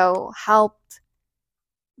studio, helped,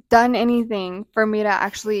 done anything for me to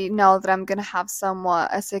actually know that I'm going to have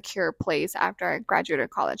somewhat a secure place after I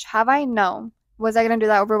graduated college. Have I? No. Was I going to do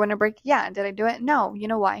that over winter break? Yeah. Did I do it? No. You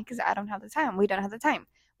know why? Because I don't have the time. We don't have the time.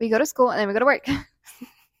 We go to school and then we go to work.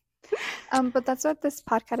 But that's what this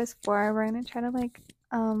podcast is for. We're going to try to, like...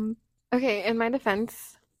 Okay, in my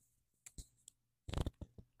defense,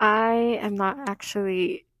 I am not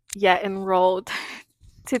actually yet enrolled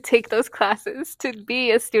to take those classes to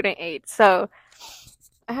be a student aide, so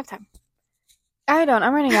I have time. I don't.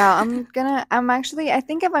 I'm running out. I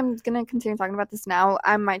think if I'm gonna continue talking about this now,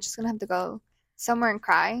 I might just gonna have to go somewhere and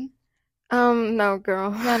cry. No,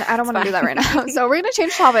 girl. No, I don't want to do that right now. So we're gonna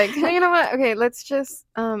change topic. No, you know what? Okay, let's just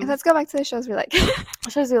let's go back to the shows we like.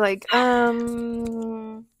 Shows we like.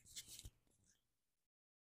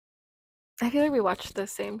 I feel like we watched the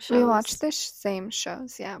same shows. We watched the same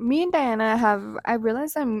shows, yeah. Me and Diana I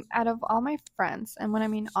realized I'm, out of all my friends, and when I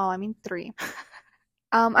mean all, I mean 3.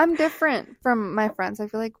 I'm different from my friends. I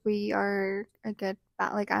feel like we are a good,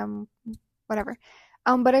 like, I'm, whatever.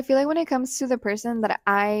 But I feel like when it comes to the person that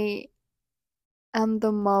I am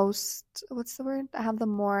the most, what's the word? I have the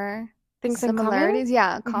more similarities. Common?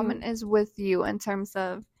 Yeah, common is with you in terms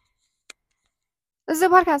of, this is a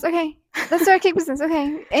podcast. Okay. Let's start Cake Business.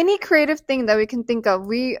 Okay. Any creative thing that we can think of,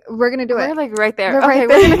 we're gonna do it. We're like right there. We're okay,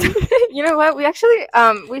 right there. You know what? We actually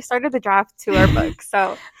we started the draft to our book.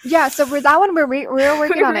 So yeah. So with that one, we're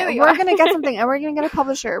working on it. We're gonna get something, and we're gonna get a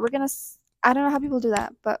publisher. We're gonna. I don't know how people do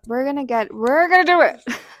that, but we're gonna do it.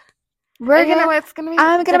 It's gonna be.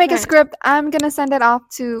 I'm gonna make a script. I'm gonna send it off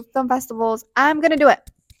to film festivals. I'm gonna do it.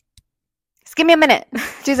 Just give me a minute,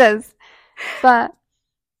 Jesus. But.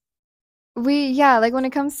 Like when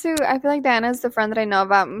it comes to, I feel like Diana's the friend that I know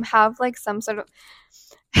about, have like some sort of,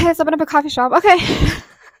 Hey, let's open up a coffee shop. Okay.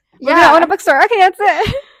 We're Yeah. gonna open a bookstore. Okay, that's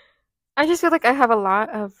it. I just feel like I have a lot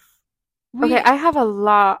of. We- Okay, I have a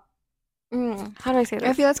lot. How do I say I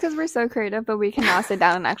this? feel that's because we're so creative, but we cannot sit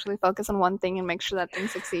down and actually focus on one thing and make sure that thing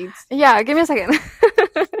succeeds. Yeah, give me a second.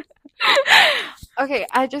 Okay,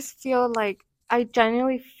 I just feel like I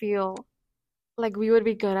genuinely feel like we would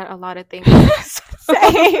be good at a lot of things.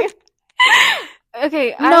 Same.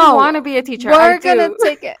 Okay, I No, want to be a teacher. We're I gonna do.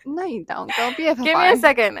 take it. No, you don't. Go be a Give me a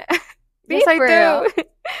second. Be Yes, I for do.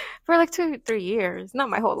 For like 2-3 years, not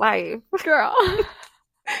my whole life. girl.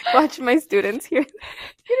 Watch my students here.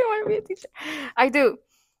 You don't want to be a teacher. I do,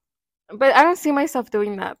 but I don't see myself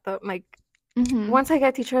doing that though. Like once I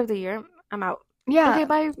get teacher of the year, I'm out. Yeah. Okay,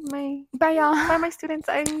 Bye, y'all. bye, my students.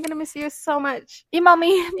 I'm gonna miss you so much. Email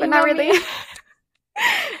me, but not Email me. really.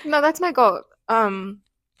 No, that's my goal.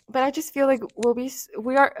 But I just feel like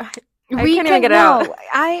we are. I We can't even get it out.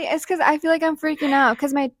 It's because I feel like I'm freaking out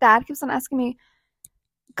because my dad keeps on asking me,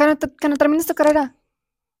 "Cuando termines tu carrera?"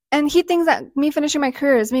 And he thinks that me finishing my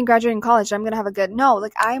career is me graduating college. I'm gonna have a good. No,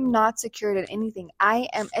 like I'm not secured in anything.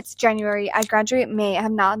 It's January. I graduate May. I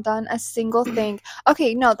have not done a single thing.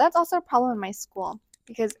 Okay, no, that's also a problem in my school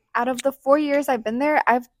because out of the 4 years I've been there,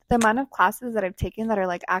 the amount of classes that I've taken that are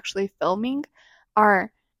like actually filming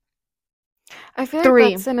are. I feel 3.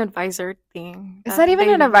 like that's an advisor thing. It's that not even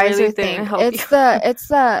they an advisor really thing. didn't help It's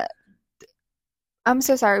the I'm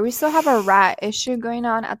so sorry. We still have a rat issue going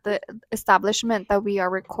on at the establishment that we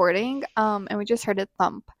are recording. And we just heard it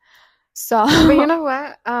thump. So But you know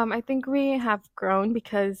what? I think we have grown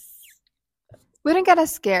because we don't get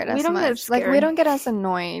as scared We as don't get much. Like we scared. don't get as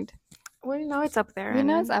annoyed. we know it's up there. We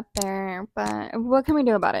know and it's up there, but what can we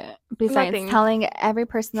do about it besides Nothing. telling every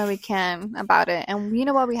person that we can about it? And we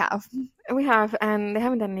know what we have. We have, and they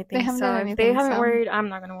haven't done anything. They haven't so done if they anything, haven't so- worried, I'm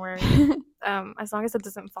not gonna worry. As long as it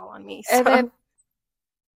doesn't fall on me. And So. then-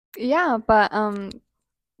 yeah, but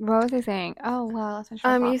what was I saying? Oh wow, that's my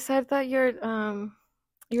train of thought. You said that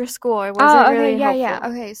your school it Oh, wasn't okay, really yeah, helpful. yeah.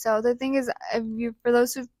 Okay, so the thing is, for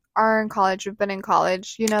those who are in college, who've been in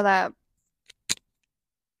college, you know that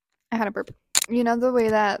I had a burp. You know the way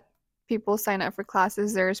that people sign up for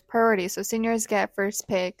classes, there's priority. So seniors get first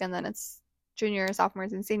pick, and then it's juniors,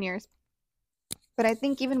 sophomores, and seniors. But I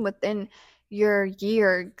think even within your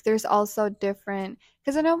year, there's also different.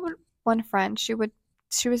 Because I know one friend, she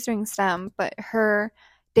was doing STEM, but her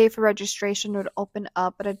day for registration would open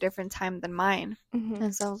up at a different time than mine. Mhm.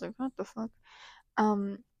 And so I was like, what the fuck?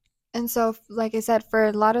 And so, like I said, for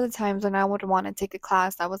a lot of the times when I would want to take a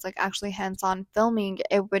class that was like actually hands-on filming,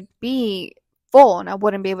 it would be full and I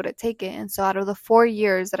wouldn't be able to take it. And so out of the 4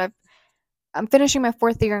 years that I'm finishing my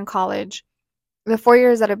 4th year in college, the 4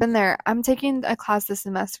 years that I've been there, I'm taking a class this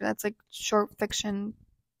semester that's like short fiction,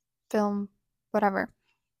 film, whatever.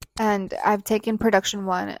 And I've taken production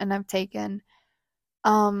 1 and I've taken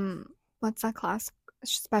what's that class?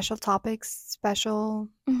 Special topics, special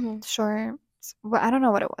Mhm. short. Well, I don't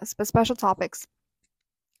know what it was, but special topics.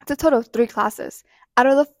 It's a total of 3 classes out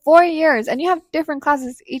of the 4 years, and you have different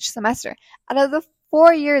classes each semester. Out of the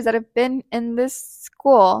 4 years that I've been in this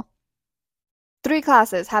school, 3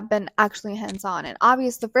 classes have been actually hands-on. And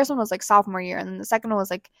obviously, the first one was like sophomore year, and then the second one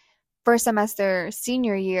was like first semester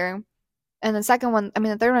senior year, and the second one,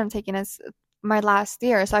 the third one I'm taking is my last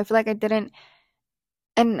year. So I feel like I didn't,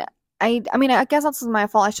 and I guess that's my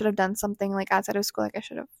fault. I should have done something like outside of school, like I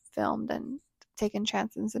should have filmed and taken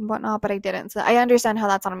chances and whatnot, but I didn't. So I understand how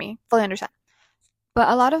that's on me. Fully understand. But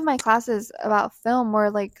a lot of my classes about film were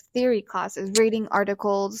like theory classes, reading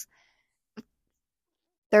articles,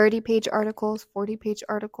 30-page articles, 40-page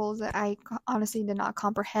articles that I honestly did not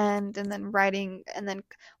comprehend, and then writing and then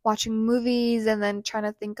watching movies and then trying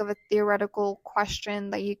to think of a theoretical question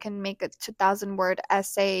that you can make a 2,000-word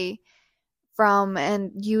essay from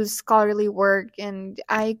and use scholarly work, and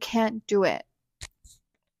I can't do it.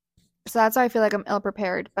 So that's why I feel like I'm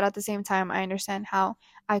ill-prepared, but at the same time, I understand how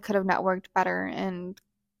I could have networked better in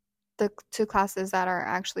the 2 classes that are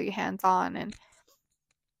actually hands-on and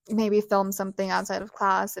maybe film something outside of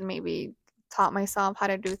class and maybe taught myself how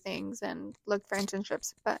to do things and look for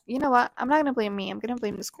internships. But you know what? I'm not going to blame me. I'm going to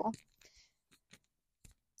blame the school.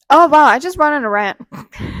 Oh, wow. I just ran on a rant.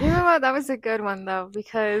 You know what? That was a good one though,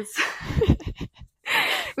 because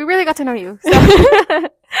we really got to know you. So.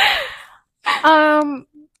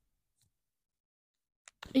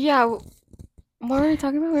 Yeah. What were we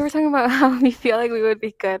talking about? We were talking about how we feel like we would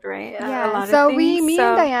be good, right? At a Yeah, lot of so things, me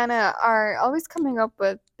and Diana are always coming up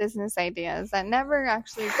with business ideas that never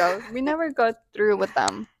actually we never go through with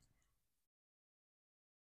them.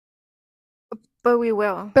 But we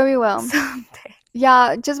will. But we will. Someday.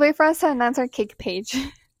 Yeah, just wait for us to announce our cake page.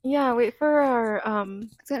 Yeah, wait for our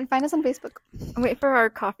So find us on Facebook. wait for our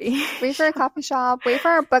coffee. Wait for a coffee shop. Wait for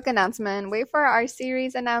our book announcement. Wait for our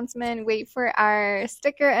series announcement. Wait for our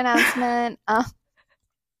sticker announcement.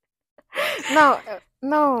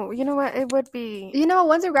 No, you know what? It would be. You know,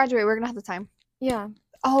 once we graduate, we're gonna have the time. Yeah.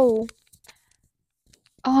 Oh.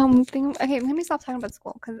 Okay, let me stop talking about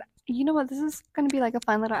school, because you know what? This is gonna be like a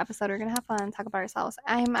fun little episode. We're gonna have fun, talk about ourselves.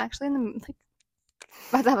 I'm actually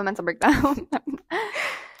about to have a mental breakdown.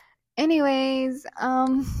 Anyways,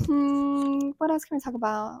 what else can we talk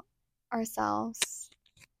about ourselves?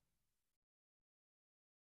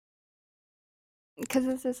 Because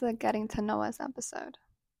this is a getting to know us episode.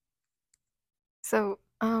 So,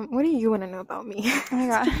 what do you want to know about me? Oh my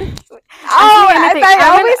god. I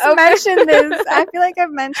always mention this. I feel like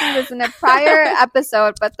I've mentioned this in a prior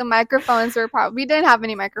episode, but the microphones were we didn't have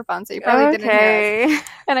any microphones, so you probably didn't hear us.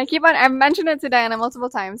 And I've mentioned it to Diana multiple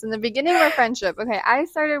times. In the beginning of our friendship, okay, I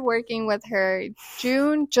started working with her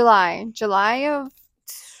July of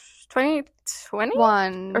 2020 or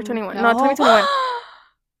 21? No, No, 2021.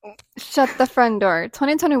 Shut the front door.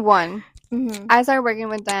 2021. Mm-hmm. I started working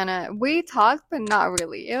with Diana. We talked, but not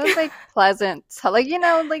really. It was like pleasant. So, like, you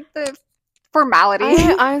know, like the formality.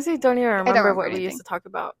 I honestly don't even remember remember what anything. we used to talk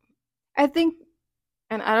about. I think,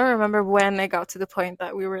 And I don't remember when it got to the point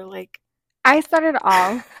that we were like, I started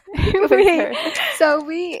off. with her. So so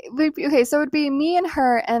it would be me and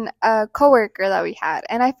her and a coworker that we had,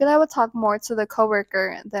 and I feel I would talk more to the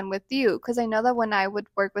coworker than with you, because I know that when I would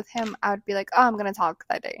work with him, I would be like, oh, I'm gonna talk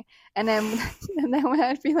that day, and then when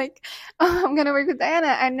I'd be like, oh, I'm gonna work with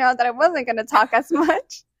Diana, I know that I wasn't gonna talk as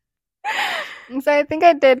much. And so I think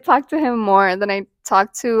I did talk to him more than I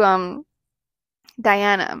talked to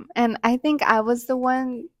Diana, and I think I was the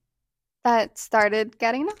one that started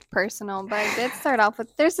getting personal, but I did start off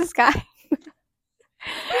with, there's this guy.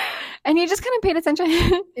 And he just kind of paid attention.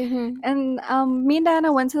 Mm-hmm. And me and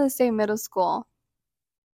Diana went to the same middle school.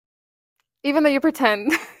 Even though you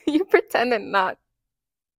pretended not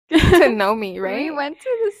to know me, right? We went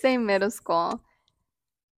to the same middle school.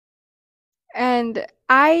 And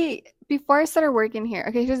before I started working here,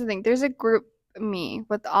 okay, here's the thing. There's a group me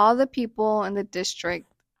with all the people in the district.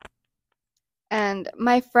 And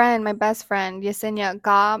my best friend, Yesenia,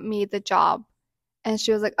 got me the job. And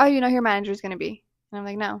she was like, oh, you know who your manager is going to be? And I'm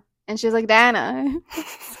like, no. And she was like, Diana. Who is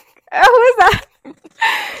that?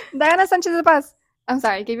 Diana Sanchez de Paz. I'm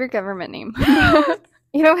sorry, give your government name.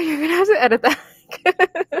 You know what? You're going to have to edit that.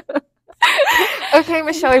 Okay,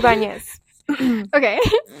 Michelle Ibanez. Okay.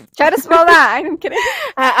 Try to spell that. I'm kidding.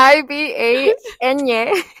 Ibanye.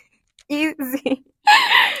 Easy.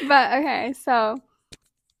 But, okay, so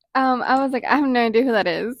I was like, I have no idea who that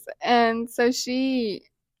is. And so she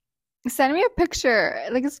sent me a picture,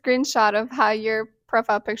 like a screenshot of how your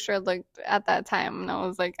profile picture looked at that time. And I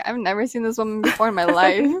was like, I've never seen this woman before in my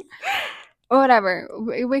life. Whatever.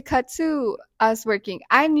 We cut to us working.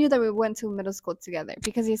 I knew that we went to middle school together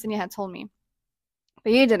because Yesenia had told me.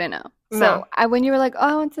 But you didn't know. No. So when you were like,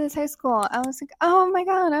 oh, I went to this high school, I was like, oh my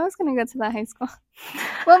God, I was going to go to that high school.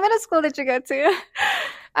 What middle school did you go to?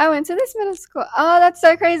 I went to this middle school. Oh, that's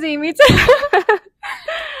so crazy. Me too.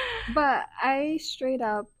 But I straight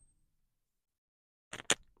up,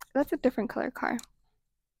 that's a different color car.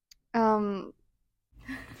 And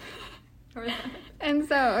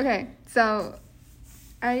so, okay. So,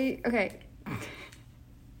 I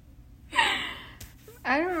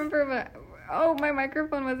don't remember what, oh, my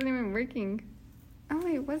microphone wasn't even working. Oh,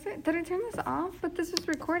 wait, was it? Did I turn this off? But this was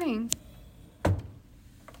recording.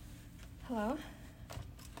 Hello?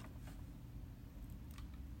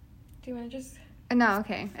 Do you want to just... No,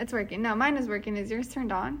 okay. It's working. No, mine is working. Is yours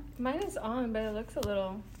turned on? Mine is on, but it looks a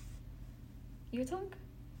little... You talk?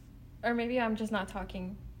 Or maybe I'm just not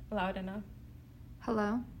talking loud enough.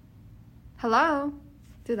 Hello? Hello?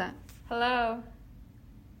 Do that. Hello?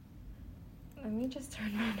 Let me just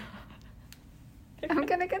turn mine off. I'm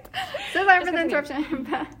gonna get... So sorry for the interruption.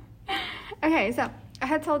 Okay, so I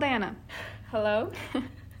had told Diana. Hello?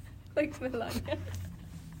 Like Melania.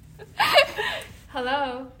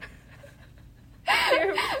 Hello?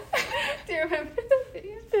 Do you remember the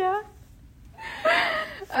video? Yeah.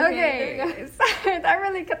 Okay. Sorry, that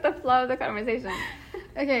really cut the flow of the conversation.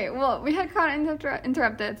 Okay, well, we had caught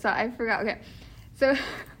interrupted, so I forgot. Okay, so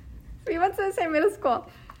we went to the same middle school,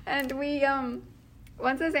 and we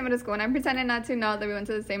went to the same middle school, and I pretended not to know that we went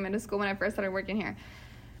to the same middle school when I first started working here.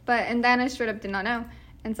 And then I straight up did not know.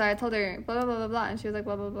 And so I told her, blah, blah, blah, blah, blah, and she was like,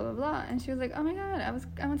 blah, blah, blah, blah, blah, and she was like, oh my God, I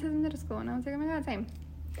went to the middle school, and I was like, oh my God, same.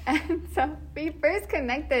 And so we first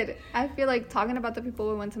connected, I feel like, talking about the people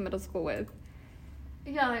we went to middle school with.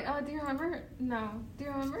 Yeah, like, oh, do you remember? No. Do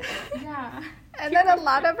you remember? Yeah. And then a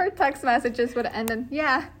lot of our text messages would end in,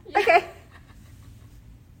 yeah. Okay.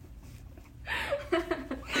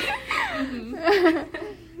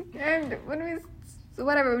 And when we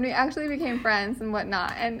actually became friends and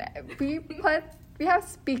whatnot, and we have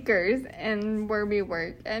speakers in where we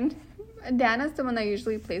work, and Dana's the one that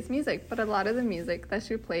usually plays music, but a lot of the music that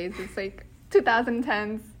she plays is like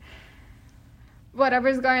 2010s,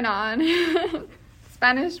 whatever's going on,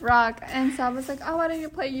 Spanish rock. And so I was like, oh, why don't you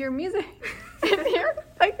play your music? And you're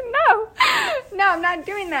like, no, I'm not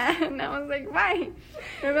doing that. And I was like, why?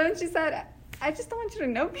 And then she said, I just don't want you to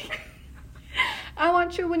know me. I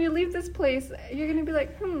want you, when you leave this place, you're going to be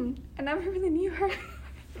like, I never really knew her.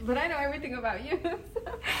 But I know everything about you. So.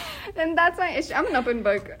 And that's my issue. I'm an open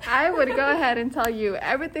book. I would go ahead and tell you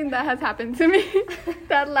everything that has happened to me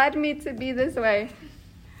that led me to be this way.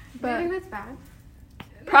 But do you think that's bad?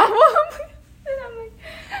 Probably. And I'm like,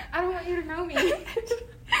 I don't want you to know me.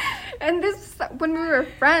 And this, when we were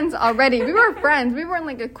friends already. We were friends. We weren't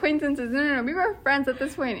like acquaintances. No. We were friends at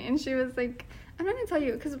this point. And she was like, I'm not going to tell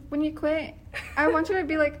you, because when you quit, I want you to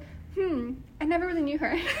be like, I never really knew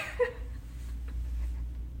her.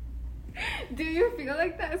 Do you feel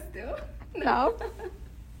like that still? No.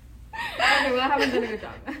 Okay, well, I haven't done a good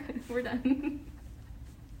job. We're done.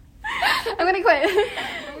 I'm going to quit.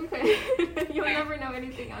 I'm quit. You'll never know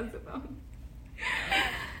anything else about me.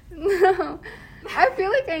 No. I feel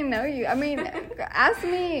like I know you. I mean, ask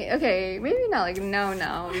me, okay, maybe not like no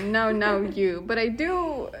you, but I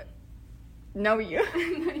do know you.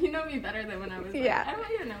 You know me better than when I was yeah. I don't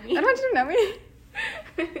want you to know me. I don't want you to know me.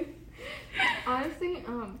 Honestly,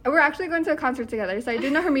 we're actually going to a concert together, so I do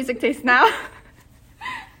know her music taste now.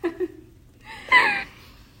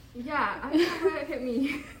 Yeah, I don't know why it hit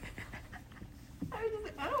me. I was just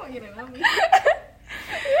like, I don't want you to know me.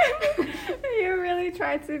 You really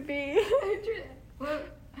tried to be. Well,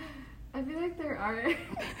 I feel like there are.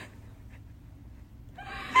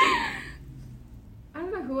 I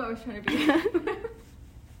don't know who I was trying to be.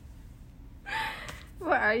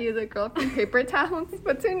 What are you, the girl from Paper Towels?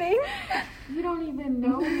 What's her name? You don't even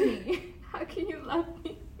know me. How can you love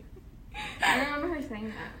me? I remember her saying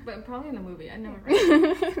that, but probably in the movie. I never read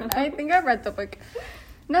it. I think I read the book.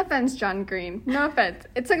 No offense, John Green. No offense.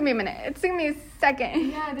 It took me a minute. It took me a second.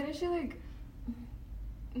 Yeah, didn't she like...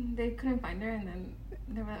 They couldn't find her and then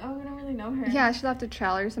they were like, oh, we don't really know her. Yeah, she left a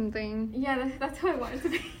trail or something. Yeah, that's how I wanted to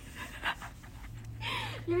be.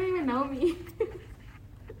 You don't even know me.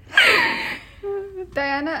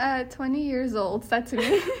 Diana, at 20 years old, said to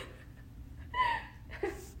me.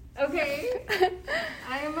 Okay.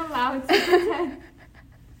 I am allowed to pretend.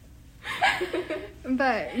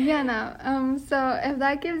 But yeah, no. So if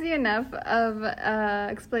that gives you enough of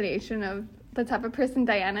explanation of the type of person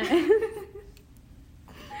Diana is,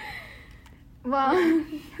 well.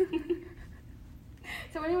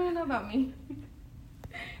 So what do you want to know about me?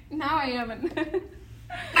 Now I am.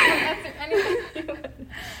 Anything.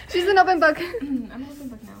 She's an open book. I'm an open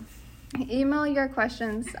book now. Email your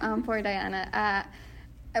questions for Diana at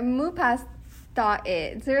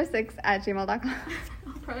moopast.it06@gmail.com.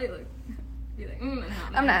 I'll probably be like, no,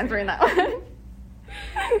 I'm not answering that one.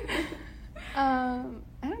 I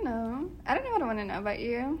don't know. I don't know what I want to know about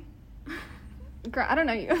you. Girl, I don't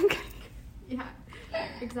know you. Yeah,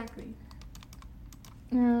 exactly.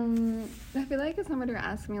 I feel like if somebody were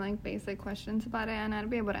asking me like basic questions about it, and I'd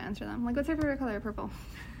be able to answer them. Like, what's your favorite color? Purple.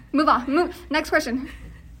 Move on. Next question.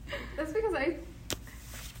 That's because I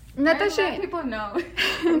let people know.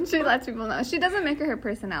 She lets people know. She doesn't make her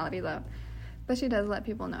personality though, but she does let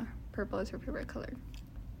people know purple is her favorite color.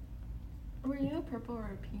 Were you a purple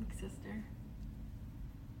or a pink sister?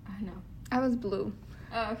 I know. I was blue.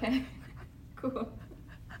 Oh, okay. Cool.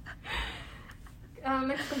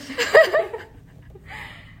 Next question.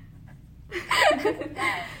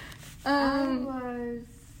 I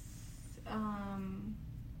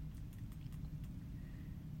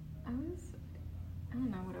don't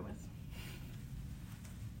know what it was.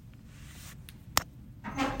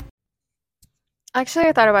 Actually,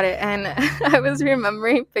 I thought about it, and I was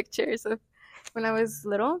remembering pictures of when I was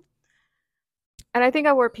little. And I think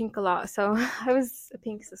I wore pink a lot, so I was a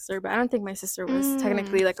pink sister, but I don't think my sister was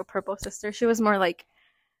technically like a purple sister. She was more like,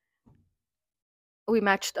 we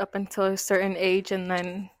matched up until a certain age, and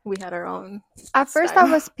then we had our own At first, style.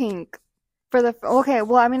 I was pink. Okay,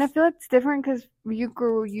 well, I mean, I feel it's different because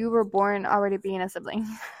you were born already being a sibling.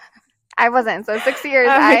 I wasn't, so 6 years,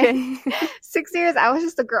 Okay. 6 years, I was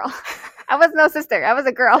just a girl. I was no sister, I was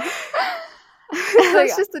a girl. I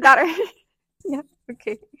was just a daughter. Yeah,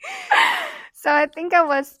 okay. So I think I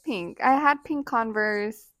was pink. I had pink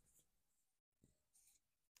Converse.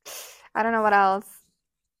 I don't know what else.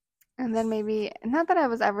 And then maybe, not that I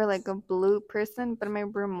was ever like a blue person, but my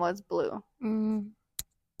room was blue. I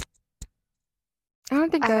don't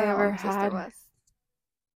think I I don't know ever what my sister had. was.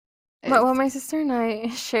 Well, my sister and I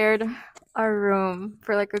shared our room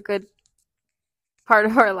for like a good part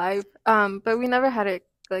of our life. But we never had it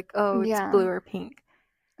like, oh, it's Yeah. blue or pink.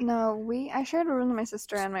 No, I shared a room with my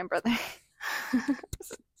sister and my brother.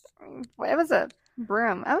 It was a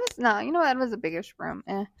room. You know what? It was a biggish room.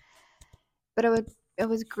 But it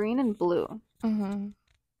was green and blue.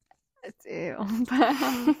 It's ew.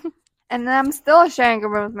 And then I'm still sharing a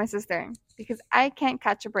room with my sister because I can't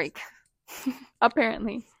catch a break.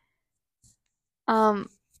 Apparently.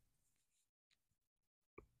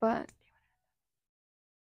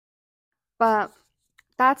 But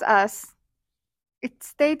that's us.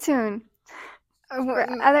 Stay tuned for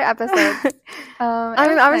other episodes. I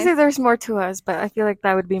mean, obviously there's more to us, but I feel like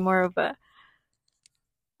that would be more of a,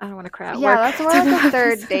 I don't want to cry at work. Yeah, that's more like a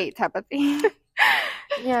third date type of thing.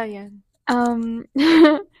 Yeah.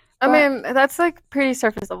 I mean, that's like pretty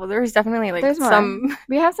surface level. There's definitely like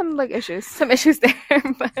we have some like issues. Some issues there,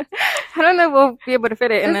 but I don't know if we'll be able to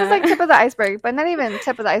fit it in. This is like tip of the iceberg, but not even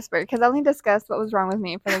tip of the iceberg because I only discussed what was wrong with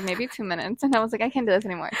me for like maybe 2 minutes, and I was like, I can't do this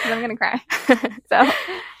anymore because I'm gonna cry.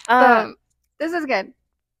 So, this is good.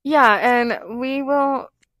 Yeah, and we will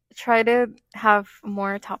try to have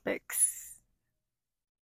more topics.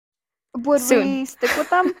 Would we stick with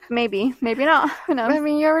them? Maybe not. Who knows? I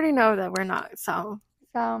mean, you already know that we're not, so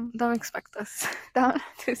don't expect us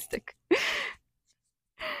to stick.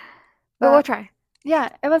 But we'll try. Yeah,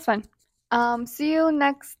 it was fun. See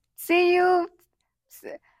you.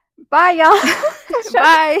 Bye, y'all.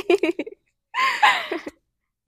 Bye.